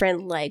 There's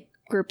different like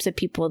groups of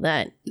people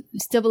that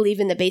still believe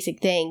in the basic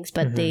things,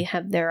 but they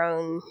have their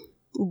own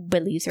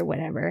beliefs or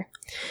whatever.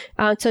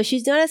 So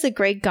she's known as a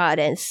great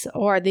goddess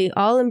or the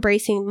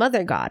all-embracing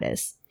mother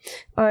goddess.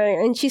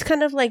 And she's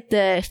kind of like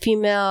the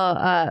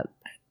female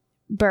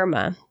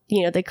Burma,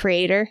 the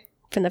creator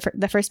from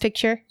the first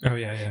picture. Oh,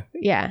 yeah, yeah.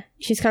 Yeah,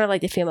 she's kind of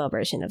like the female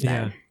version of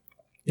that.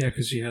 Yeah,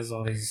 because she has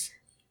all these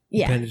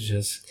Yeah.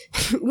 appendages.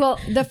 Well,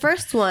 the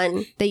first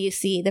one that you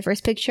see, the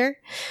first picture,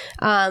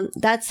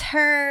 that's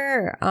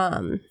her.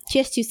 She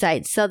has two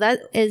sides. So that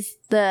is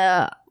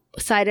the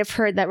side of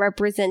her that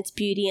represents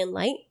beauty and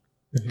light.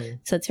 Mm-hmm.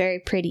 So it's very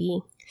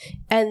pretty.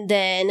 And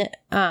then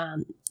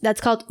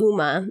that's called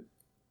Uma.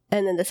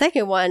 And then the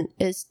second one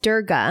is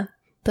Durga,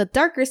 the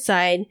darker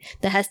side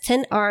that has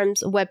 10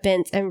 arms,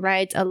 weapons, and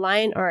rides a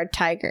lion or a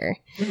tiger.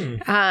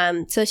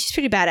 Mm. So she's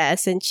pretty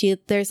badass, and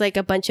there's like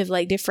a bunch of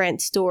like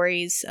different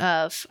stories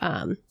of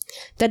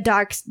the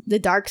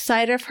dark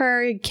side of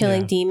her,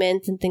 killing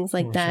demons and things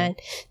like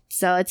that.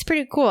 So it's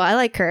pretty cool. I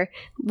like her.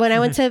 When I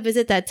went to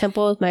visit that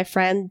temple with my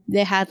friend,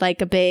 they had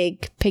like a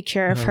big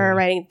picture of her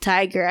riding a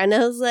tiger, and I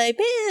was like,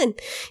 man,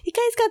 you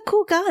guys got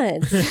cool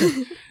gods.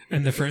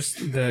 And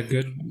the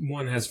good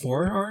one has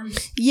 4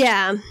 arms?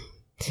 Yeah.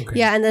 Okay.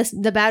 Yeah, and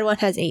the bad one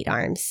has 8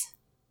 arms.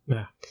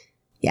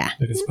 Yeah.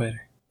 Like a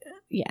spider.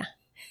 Yeah.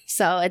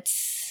 So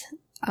it's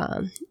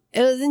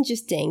it was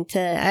interesting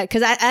to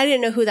because I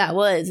didn't know who that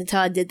was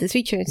until I did this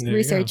research,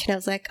 and I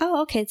was like,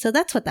 oh, okay, so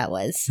that's what that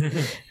was.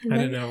 I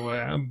didn't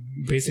know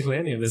basically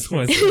any of this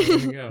was. So there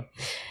you go.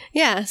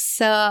 Yeah,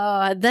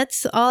 so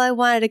that's all I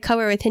wanted to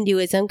cover with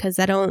Hinduism because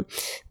those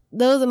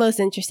are the most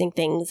interesting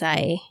things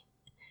I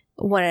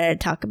wanted to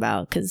talk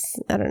about because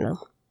I don't know.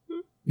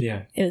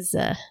 Yeah. It was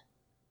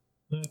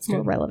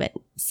more relevant.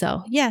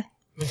 So yeah.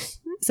 Nice.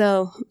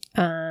 So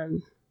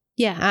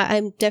yeah,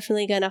 I'm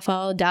definitely gonna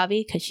follow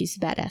Davi because she's a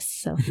badass.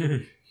 So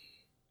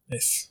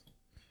nice.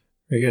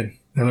 Very good.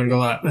 I learned a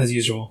lot as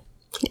usual.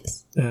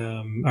 Yes.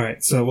 All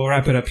right, so we'll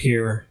wrap it up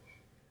here.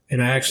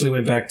 And I actually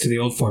went back to the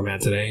old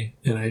format today,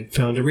 and I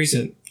found a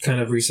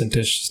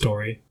recent-ish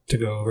story to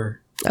go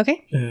over.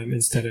 Okay.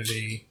 Instead of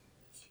a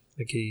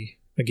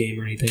game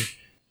or anything.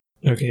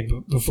 Okay,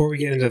 but before we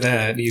get into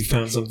that, you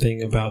found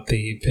something about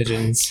the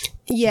pigeons.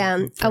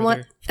 Yeah, I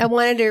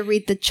wanted to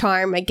read the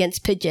charm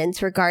against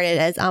pigeons regarded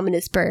as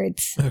ominous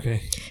birds.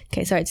 Okay.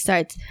 Okay, so it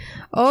starts.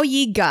 O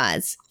ye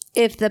gods,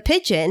 if the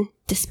pigeon,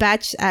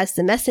 dispatched as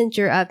the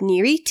messenger of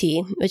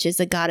Niriti, which is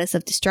the goddess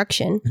of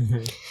destruction,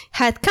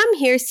 hath come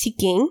here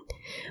seeking,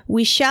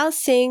 we shall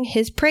sing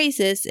his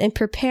praises and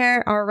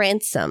prepare our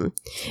ransom.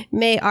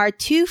 May our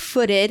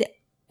 2-footed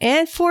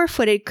and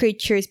 4-footed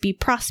creatures be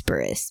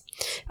prosperous.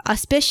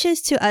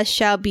 Auspicious to us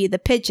shall be the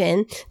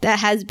pigeon that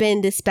has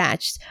been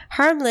dispatched.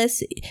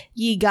 Harmless,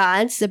 ye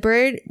gods, the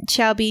bird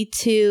shall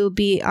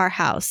be our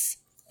house.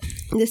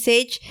 The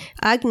sage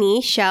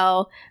Agni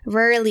shall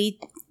verily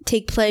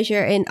take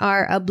pleasure in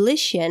our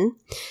ablution.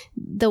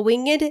 The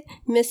winged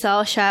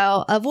missile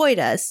shall avoid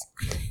us.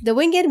 The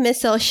winged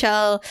missile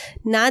shall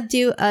not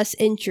do us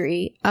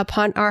injury.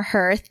 Upon our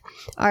hearth,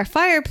 our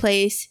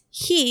fireplace,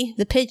 he,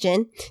 the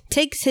pigeon,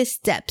 takes his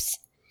steps.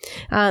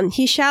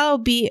 He shall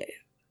be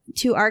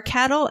to our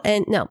cattle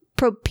and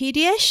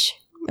propitious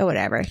or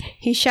whatever.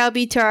 He shall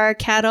be to our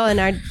cattle and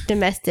our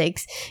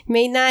domestics.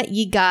 May not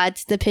ye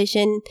gods, the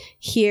pigeon,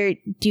 here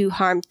do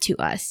harm to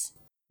us.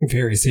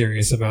 Very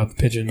serious about the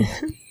pigeon.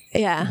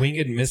 Yeah.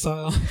 Winged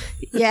missile?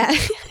 Yeah.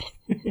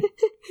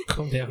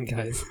 Calm down,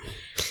 guys.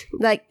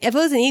 Like, if it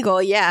was an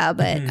eagle, yeah,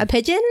 but a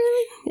pigeon,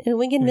 really? A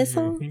winged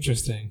missile?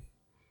 Interesting.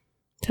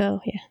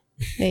 So, yeah.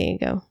 There you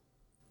go.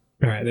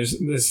 All right,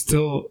 there's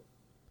still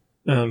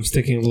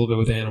sticking a little bit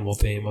with the animal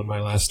theme on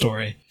my last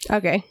story.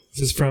 Okay.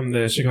 This is from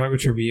the Chicago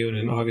Tribune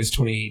in August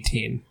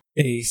 2018.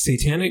 A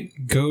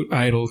satanic goat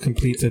idol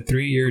completes a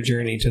 3-year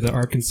journey to the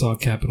Arkansas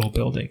Capitol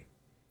building.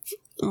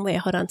 Wait,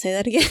 hold on. Say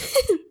that again.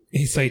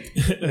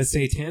 A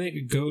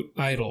satanic goat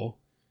idol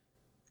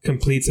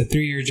completes a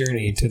 3-year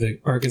journey to the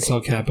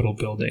Arkansas Capitol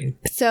building.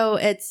 So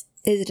is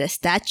it a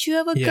statue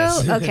of a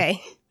Yes. goat?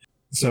 Okay.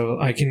 So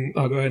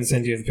I'll go ahead and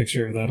send you the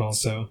picture of that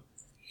also.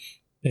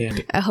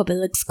 And I hope it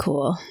looks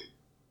cool.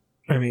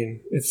 I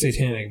mean, it's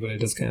satanic, but it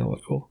does kind of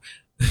look cool.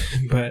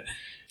 But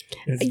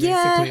it's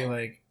basically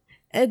like...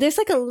 There's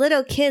like a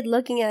little kid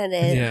looking at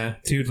it. Yeah,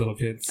 2 little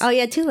kids. Oh,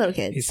 yeah, 2 little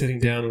kids. He's sitting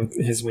down with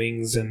his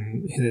wings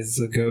and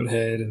his goat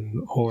head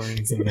and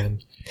horns, and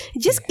then...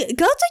 Goats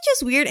are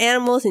just weird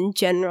animals in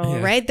general,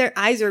 right? Their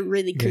eyes are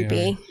really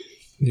creepy.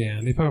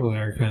 Yeah, they probably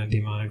are kind of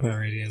demonic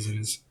already as it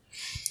is.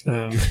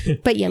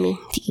 But yummy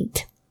to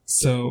eat.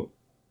 So,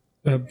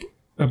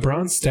 a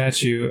bronze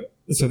statue...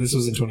 So this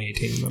was in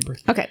 2018, remember?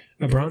 Okay.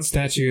 A bronze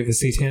statue of the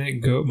satanic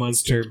goat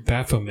monster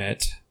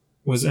Baphomet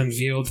was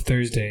unveiled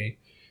Thursday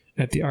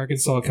at the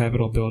Arkansas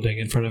Capitol building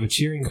in front of a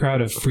cheering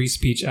crowd of free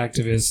speech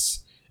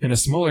activists and a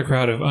smaller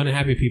crowd of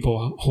unhappy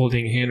people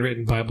holding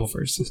handwritten Bible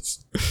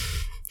verses.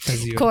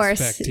 As you of course,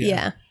 expect,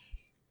 yeah.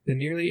 The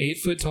nearly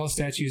 8-foot-tall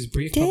statue's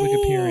brief public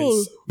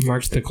appearance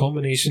marks the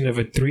culmination of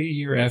a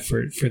 3-year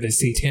effort for the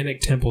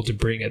Satanic Temple to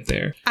bring it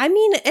there. I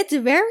mean, it's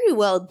very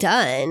well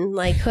done.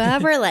 Like,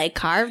 whoever,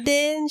 carved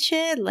it and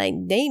shit,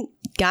 they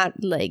got,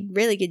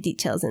 really good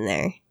details in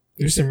there.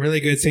 There's some really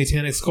good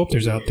satanic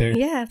sculptors out there.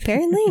 Yeah,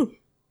 apparently.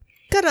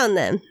 Good on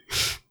them.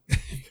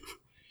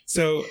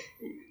 So,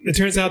 it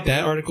turns out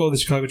that article, the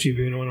Chicago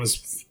Tribune one,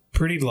 was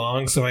pretty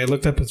long, so I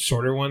looked up a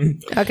shorter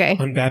one. Okay.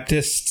 On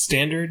Baptist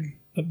Standard.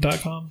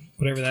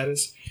 whatever that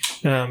is.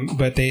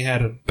 But they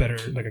had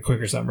a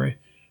quicker summary.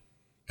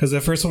 Because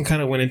the first one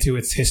kind of went into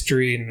its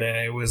history, and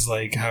it was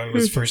like how it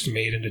was first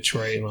made in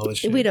Detroit and all this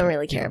shit. We don't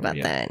really care about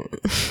that.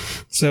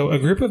 So a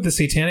group of the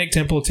Satanic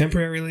Temple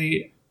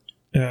temporarily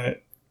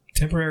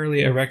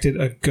erected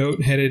a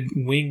goat-headed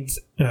winged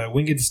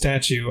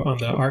statue on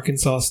the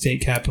Arkansas State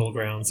Capitol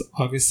grounds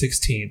August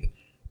 16th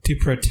to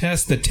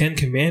protest the Ten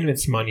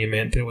Commandments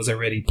monument that was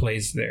already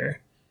placed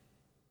there.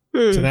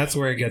 So that's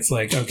where it gets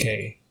like,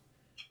 okay,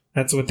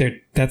 that's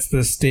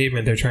the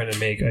statement they're trying to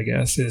make, I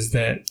guess, is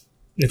that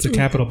it's a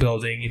Capitol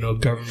building,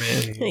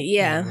 government.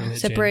 And,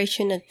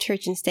 separation of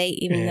church and state,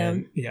 even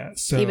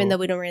though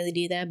we don't really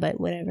do that, but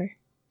whatever.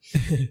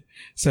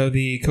 So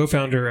the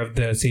co-founder of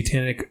the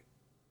Satanic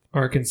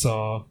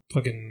Arkansas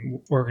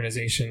fucking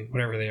organization,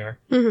 whatever they are,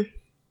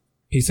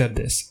 he said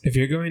this: if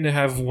you're going to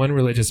have one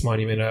religious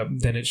monument up,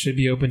 then it should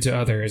be open to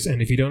others,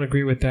 and if you don't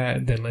agree with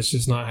that, then let's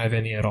just not have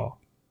any at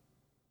all.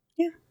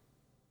 Yeah.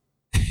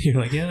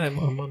 You're like, yeah, I'm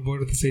on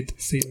board with the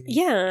Satan.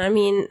 Yeah, I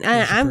mean,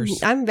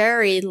 I'm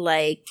very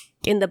like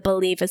in the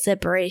belief of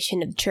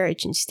separation of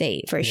church and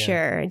state for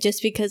sure.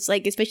 Just because,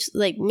 like, especially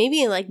like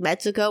maybe in like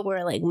Mexico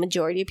where like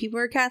majority of people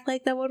are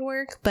Catholic, that would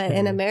work. But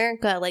in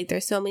America, like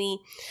there's so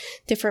many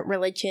different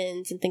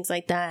religions and things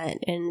like that,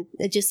 and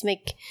it just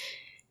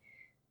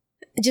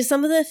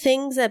some of the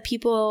things that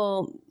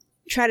people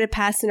try to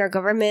pass in our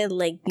government,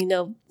 like,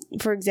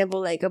 for example,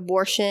 like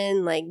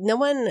abortion, like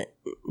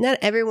not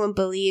everyone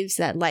believes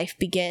that life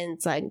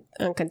begins like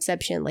on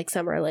conception, like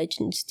some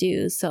religions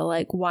do. So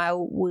like, why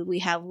would we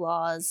have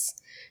laws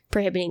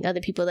prohibiting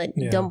other people that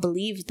don't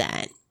believe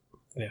that?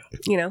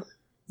 Yeah.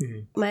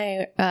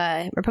 My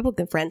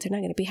Republican friends are not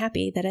going to be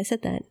happy that I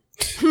said that.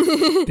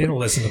 They don't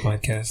listen to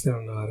podcasts. They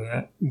don't know how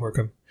to work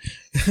them.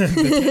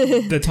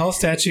 The tall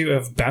statue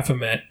of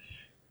Baphomet,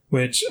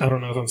 which I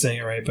don't know if I'm saying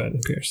it right, but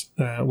who cares?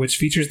 Which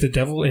features the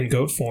devil in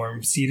goat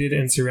form, seated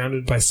and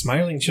surrounded by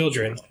smiling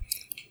children,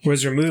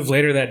 was removed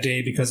later that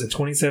day because a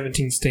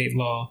 2017 state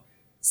law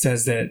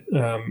says that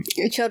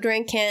your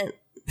children can't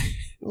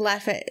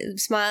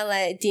smile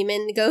at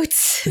demon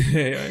goats.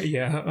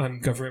 Yeah,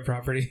 on government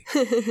property.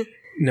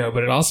 No,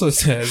 but it also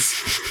says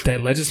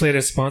that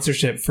legislative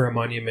sponsorship for a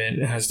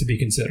monument has to be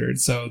considered.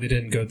 So they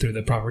didn't go through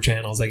the proper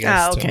channels, I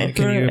guess. Oh, okay.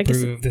 Can you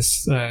approve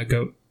this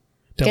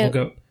devil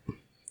goat?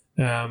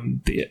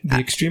 The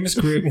extremist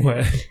group,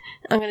 what?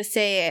 I'm going to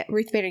say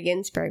Ruth Bader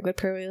Ginsburg would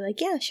probably be like,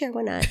 yeah, sure,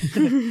 why not?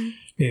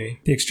 Maybe.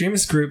 The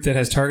extremist group that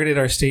has targeted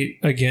our state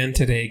again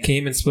today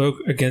came and spoke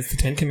against the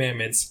Ten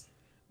Commandments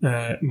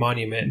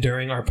monument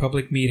during our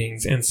public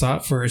meetings and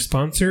sought for a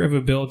sponsor of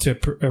a bill to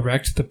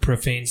erect the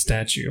profane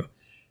statue,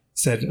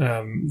 said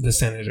the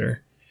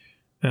senator.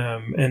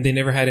 And they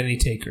never had any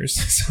takers,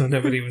 so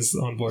nobody was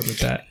on board with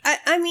that.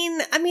 I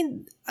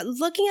mean,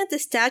 looking at the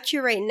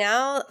statue right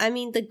now, I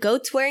mean, the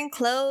goat's wearing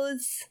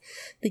clothes,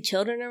 the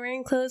children are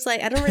wearing clothes.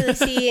 Like, I don't really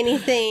see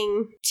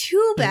anything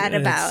too bad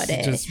about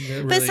it.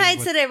 Really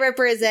besides that it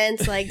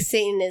represents, like,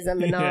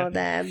 Satanism and all of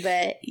that,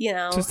 but,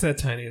 Just that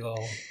tiny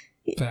little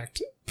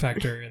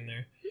factor in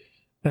there.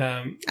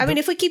 I mean,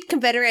 if we keep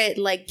Confederate,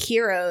 like,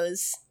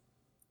 heroes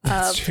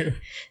that's true.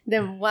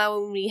 Then why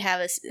wouldn't we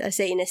have a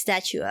Satanist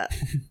statue up?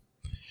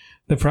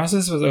 The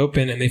process was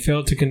open, and they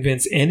failed to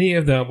convince any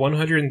of the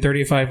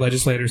 135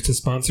 legislators to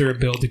sponsor a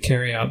bill to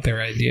carry out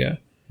their idea.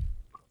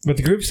 But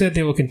the group said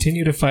they will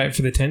continue to fight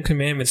for the Ten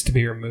Commandments to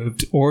be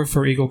removed or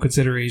for equal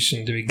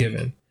consideration to be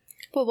given.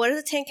 But what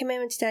does the Ten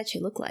Commandments statue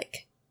look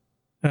like?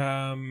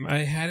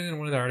 I had it in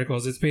one of the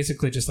articles. It's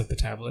basically just like the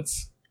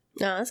tablets.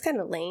 No, that's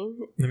kind of lame.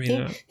 I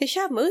mean, they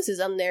should have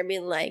Moses on there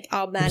being like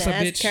all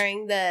badass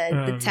carrying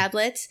the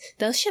tablets.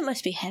 Those shit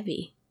must be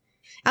heavy.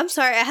 I'm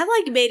sorry, I have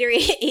like major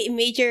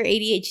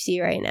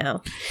ADHD right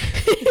now.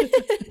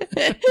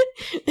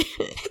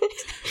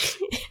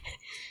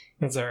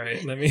 That's all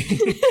right.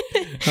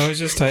 I was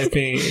just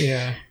typing.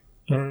 Yeah,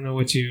 I don't know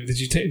what did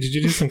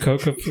you do some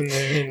coke up in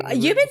there?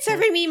 You've been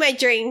serving me my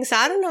drinks.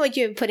 I don't know what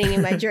you've been putting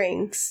in my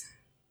drinks.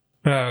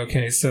 Oh,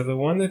 okay. So the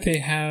one that they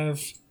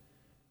have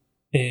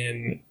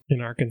in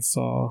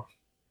Arkansas,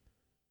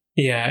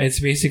 yeah, it's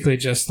basically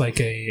just like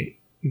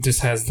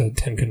just has the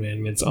Ten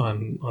Commandments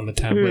on the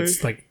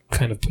tablets, like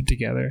kind of put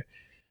together.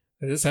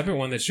 There's a separate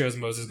one that shows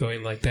Moses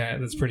going like that.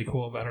 That's pretty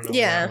cool, but I don't know what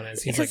that one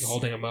is. He's like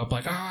holding them up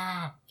like,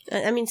 ah!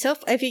 I mean, so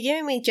if you're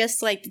giving me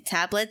just like the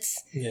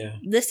tablets,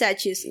 this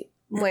statue's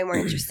way more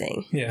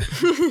interesting. Yeah.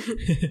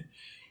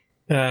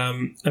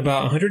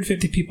 About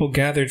 150 people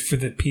gathered for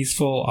the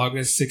peaceful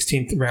August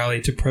 16th rally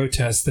to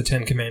protest the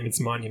Ten Commandments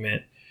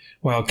monument,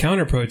 while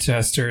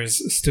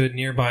counter-protesters stood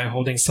nearby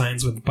holding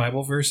signs with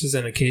Bible verses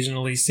and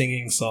occasionally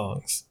singing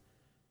songs.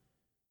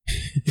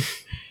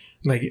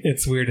 Like,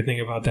 it's weird to think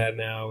about that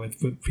now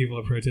with people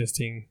are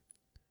protesting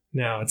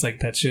now. It's like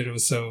that shit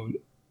was so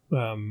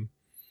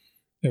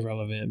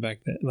irrelevant back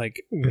then,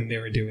 like when they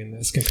were doing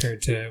this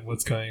compared to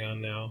what's going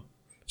on now.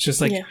 It's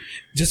just like,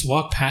 just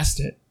walk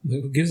past it.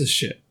 Who gives a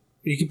shit?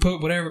 You can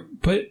put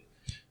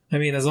I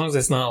mean, as long as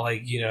it's not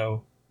like,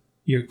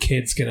 your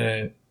kid's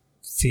gonna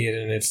see it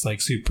and it's like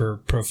super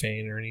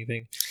profane or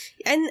anything.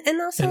 And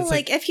also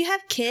like if you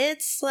have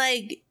kids,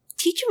 like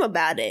teach them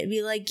about it.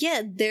 Be like,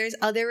 yeah, there's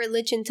other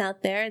religions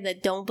out there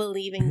that don't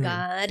believe in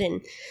God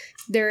and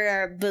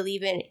they're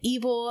believe in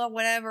evil or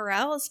whatever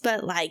else,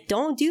 but like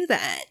don't do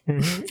that.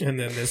 And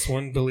then this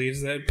one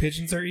believes that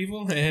pigeons are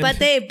evil, and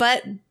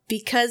but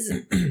because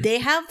they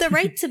have the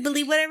right to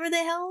believe whatever the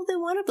hell they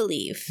want to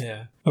believe.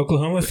 Yeah.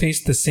 Oklahoma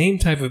faced the same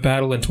type of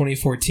battle in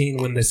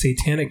 2014 when the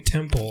Satanic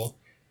Temple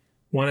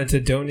wanted to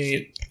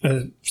donate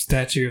a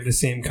statue of the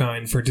same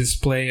kind for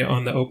display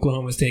on the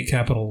Oklahoma State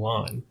Capitol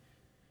lawn.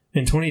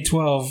 In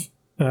 2012,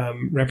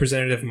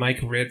 Representative Mike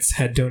Ritz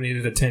had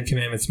donated a Ten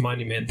Commandments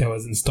monument that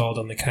was installed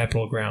on the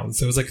Capitol grounds.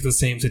 So it was like the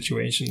same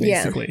situation,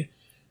 basically.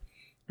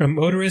 Yeah. A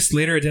motorist,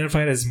 later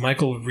identified as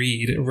Michael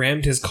Reed,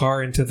 rammed his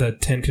car into the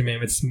Ten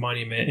Commandments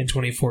monument in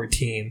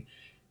 2014,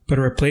 but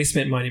a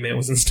replacement monument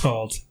was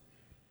installed.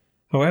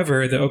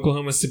 However, the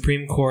Oklahoma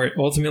Supreme Court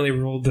ultimately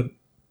ruled the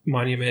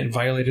monument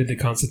violated the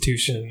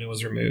Constitution and it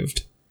was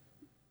removed.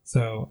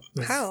 So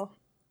how?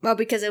 Well,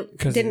 because it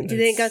didn't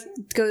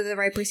go the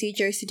right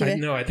procedures to do it.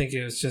 No, I think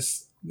it was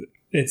just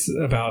it's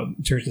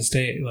about church and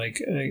state. Like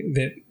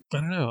that, I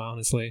don't know.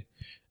 Honestly,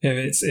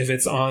 if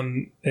it's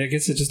on, I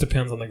guess it just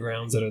depends on the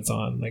grounds that it's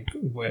on. Like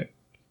what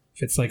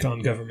if it's like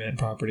on government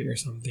property or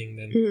something,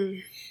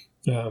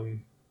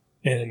 then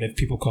and if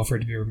people call for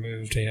it to be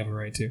removed, they have a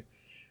right to.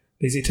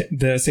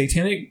 The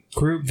Satanic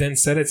group then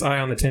set its eye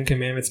on the Ten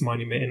Commandments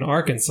monument in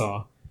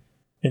Arkansas.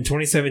 In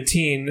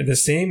 2017, the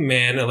same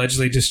man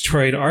allegedly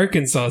destroyed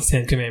Arkansas's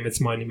Ten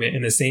Commandments monument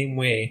in the same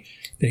way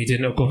that he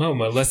did in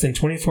Oklahoma, less than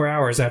 24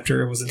 hours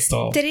after it was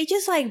installed. Did he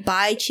just like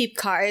buy cheap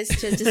cars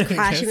to just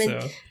crash them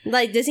in? So.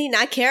 Like, does he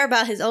not care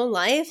about his own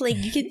life? Like,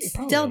 you could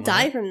still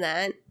die from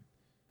that.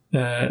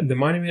 The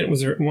monument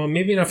was, well,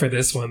 maybe not for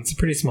this one. It's a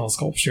pretty small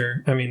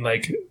sculpture. I mean,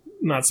 like,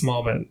 not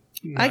small, but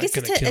not going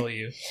to kill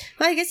you.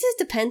 Well, I guess it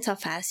depends how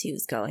fast he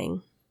was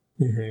going.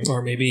 Mm-hmm.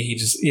 Or maybe he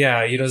just,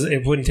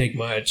 it wouldn't take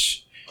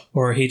much.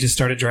 Or he just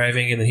started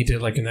driving and then he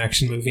did like an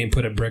action movie and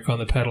put a brick on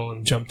the pedal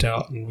and jumped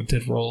out and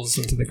did rolls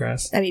into the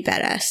grass. That'd be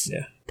badass.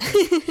 Yeah.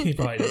 He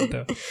probably did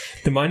though.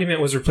 The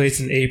monument was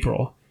replaced in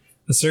April.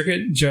 The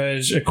circuit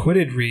judge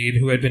acquitted Reed,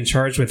 who had been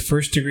charged with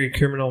first-degree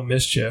criminal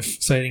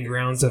mischief, citing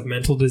grounds of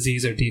mental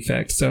disease or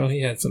defect. So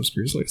he had some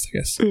screws loose, I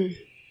guess.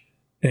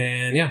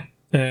 And yeah,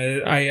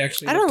 I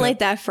don't like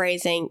that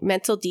phrasing,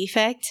 mental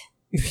defect.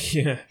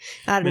 Yeah.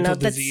 I don't know.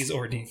 Mental disease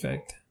or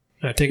defect.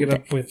 Take it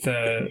up with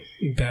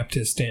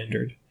Baptist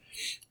Standard.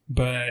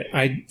 But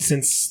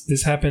since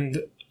this happened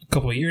a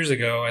couple of years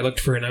ago, I looked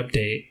for an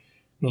update.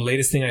 The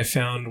latest thing I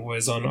found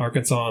was on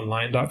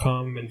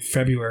ArkansasOnline.com in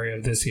February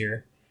of this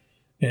year.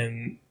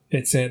 And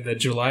it said the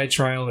July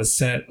trial is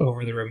set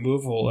over the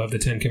removal of the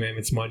Ten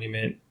Commandments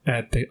monument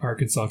at the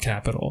Arkansas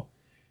Capitol.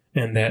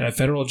 And that a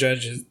federal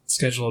judge has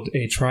scheduled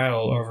a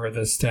trial over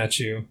the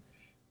statue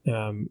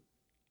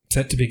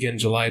set to begin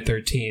July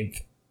 13th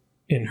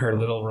in her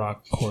Little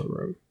Rock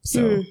courtroom.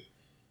 So...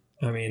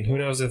 I mean, who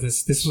knows if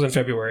this was in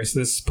February, so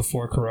this is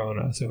before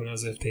Corona, so who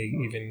knows if they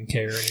even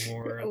care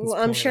anymore. Well,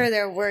 I'm sure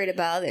they're worried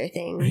about other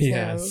things.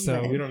 Yeah,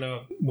 so we don't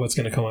know what's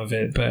going to come of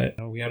it, but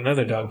we had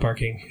another dog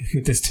barking in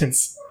the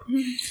distance.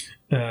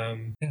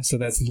 So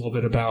that's a little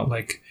bit about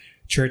like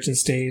church and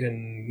state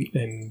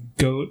and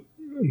goat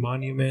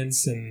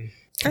monuments and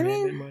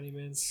commandment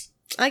monuments.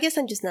 I guess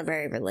I'm just not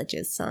very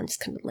religious, so I'm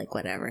just kind of like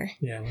whatever.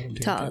 Yeah,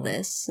 to all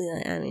this.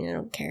 I mean, I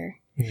don't care.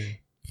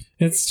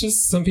 It's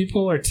just some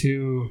people are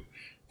too...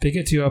 They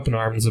get too up in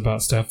arms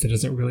about stuff that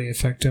doesn't really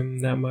affect them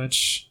that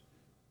much.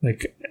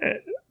 Like,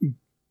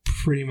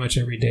 pretty much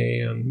every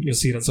day, you'll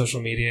see it on social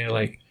media.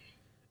 Like,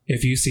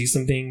 if you see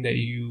something that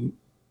you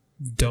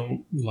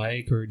don't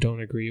like or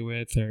don't agree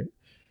with,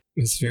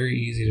 it's very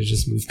easy to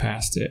just move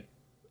past it.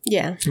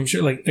 Yeah. I'm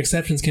sure, like,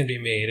 exceptions can be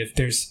made. If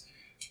there's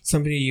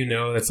somebody you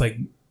know that's, like,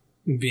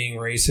 being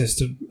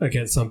racist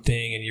against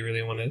something and you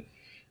really want to,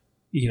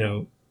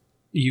 you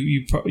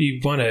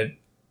want to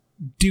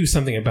do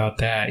something about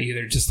that.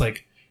 Either just,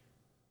 like,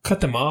 cut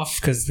them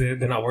off because they're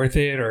not worth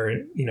it,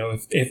 or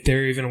if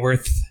they're even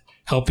worth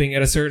helping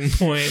at a certain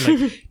point,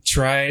 like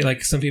try,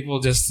 like some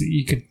people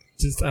you could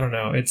I don't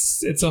know,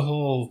 it's a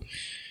whole,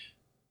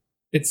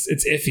 it's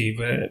iffy,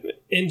 but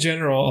in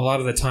general a lot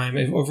of the time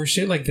over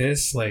shit like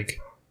this, like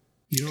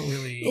you don't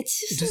really,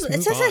 it's just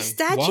a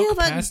statue of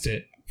past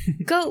it.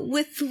 Goat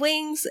with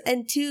wings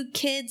and two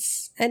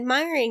kids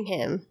admiring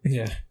him.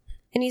 Yeah.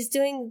 And he's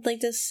doing like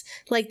this,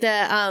 like the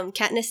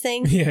Katniss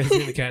thing. Yeah, he's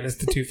doing the Katniss,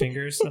 the two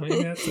fingers. I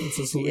mean, that's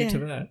a salute to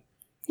that.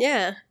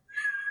 Yeah.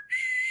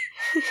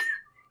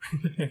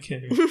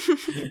 Okay.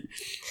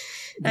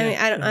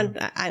 I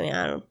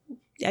don't.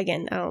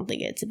 Again, I don't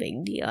think it's a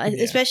big deal,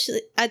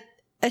 especially. I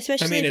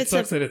mean, it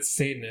sucks that it's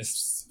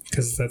Satanists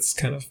because that's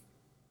kind of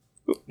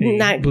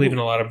not believe in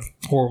a lot of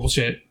horrible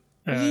shit,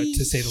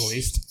 to say the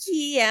least.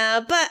 Yeah,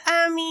 but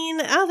I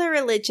mean, other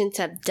religions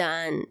have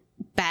done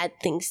bad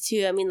things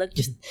too. I mean, look,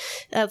 just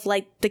of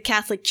like the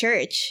Catholic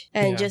Church,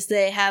 and just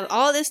they have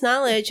all this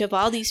knowledge of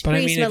all these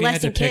priests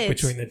molesting kids. But I mean,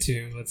 if you had to pick between the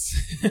two, let's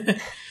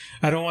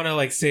I don't want to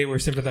like say we're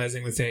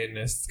sympathizing with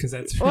Satanists because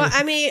that's well,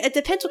 I mean, it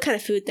depends what kind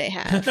of food they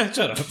have.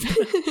 Shut up.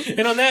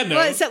 And on that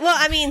note,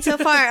 so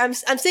far I'm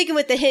sticking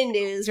with the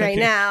Hindus right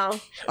now,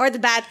 or the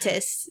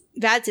Baptists.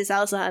 Baptists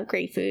also have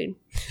great food,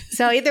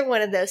 so either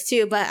one of those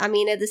two. But I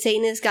mean, if the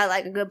Satanists got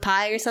like a good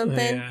pie or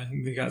something, yeah,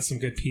 they got some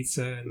good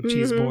pizza and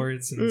cheese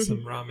boards and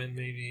some ramen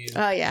maybe.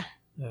 Oh yeah,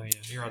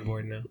 you're on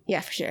board now.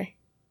 Yeah, for sure.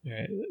 All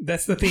right,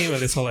 that's the theme of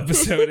this whole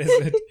episode. Is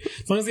that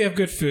as long as they have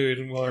good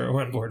food,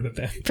 we're on board with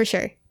them. For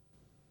sure.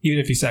 Even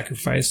if you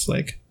sacrifice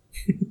like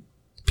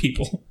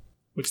people,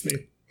 which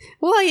they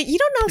well, you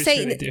don't know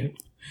Satan. Sure they do.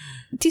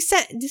 Do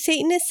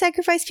Satanists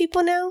sacrifice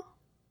people now?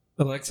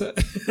 Alexa,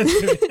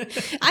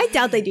 I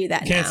doubt they do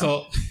that.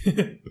 Cancel.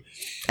 Now.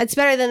 It's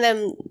better than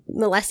them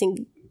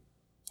molesting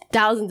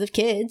thousands of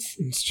kids.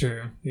 It's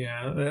true.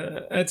 Yeah,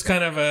 it's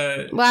kind of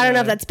a. Well, I don't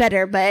know if that's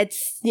better, but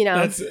it's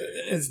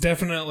it's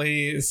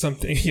definitely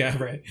something. Yeah,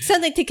 right.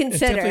 Something to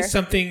consider. It's definitely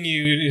something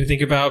you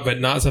think about, but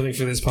not something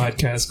for this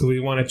podcast because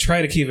we want to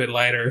try to keep it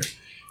lighter,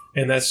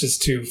 and that's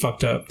just too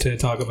fucked up to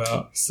talk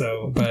about.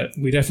 So, but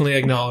we definitely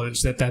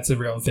acknowledge that that's a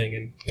real thing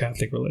in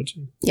Catholic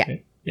religion. Yeah.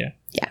 Okay? Yeah.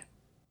 Yeah.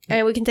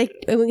 And we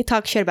can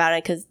talk shit about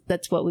it because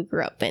that's what we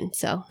grew up in.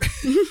 So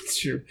it's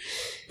true.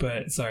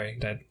 But sorry,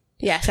 Dad.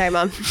 Yeah, sorry,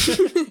 Mom.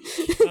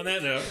 On that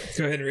note, let's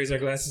go ahead and raise our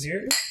glasses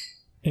here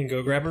and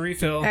go grab a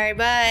refill. All right,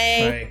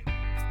 bye. Bye.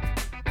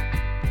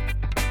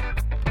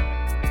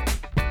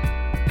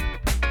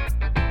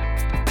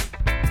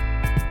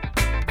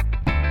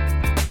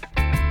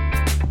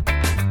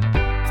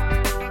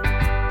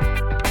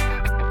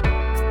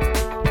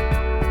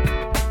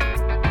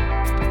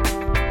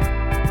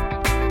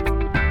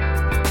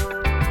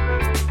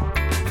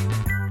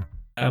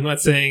 I'm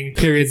not saying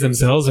periods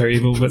themselves are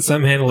evil, but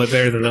some handle it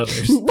better than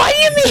others. What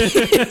do you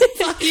mean?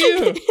 Fuck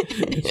you!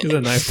 She's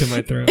a knife to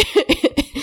my throat.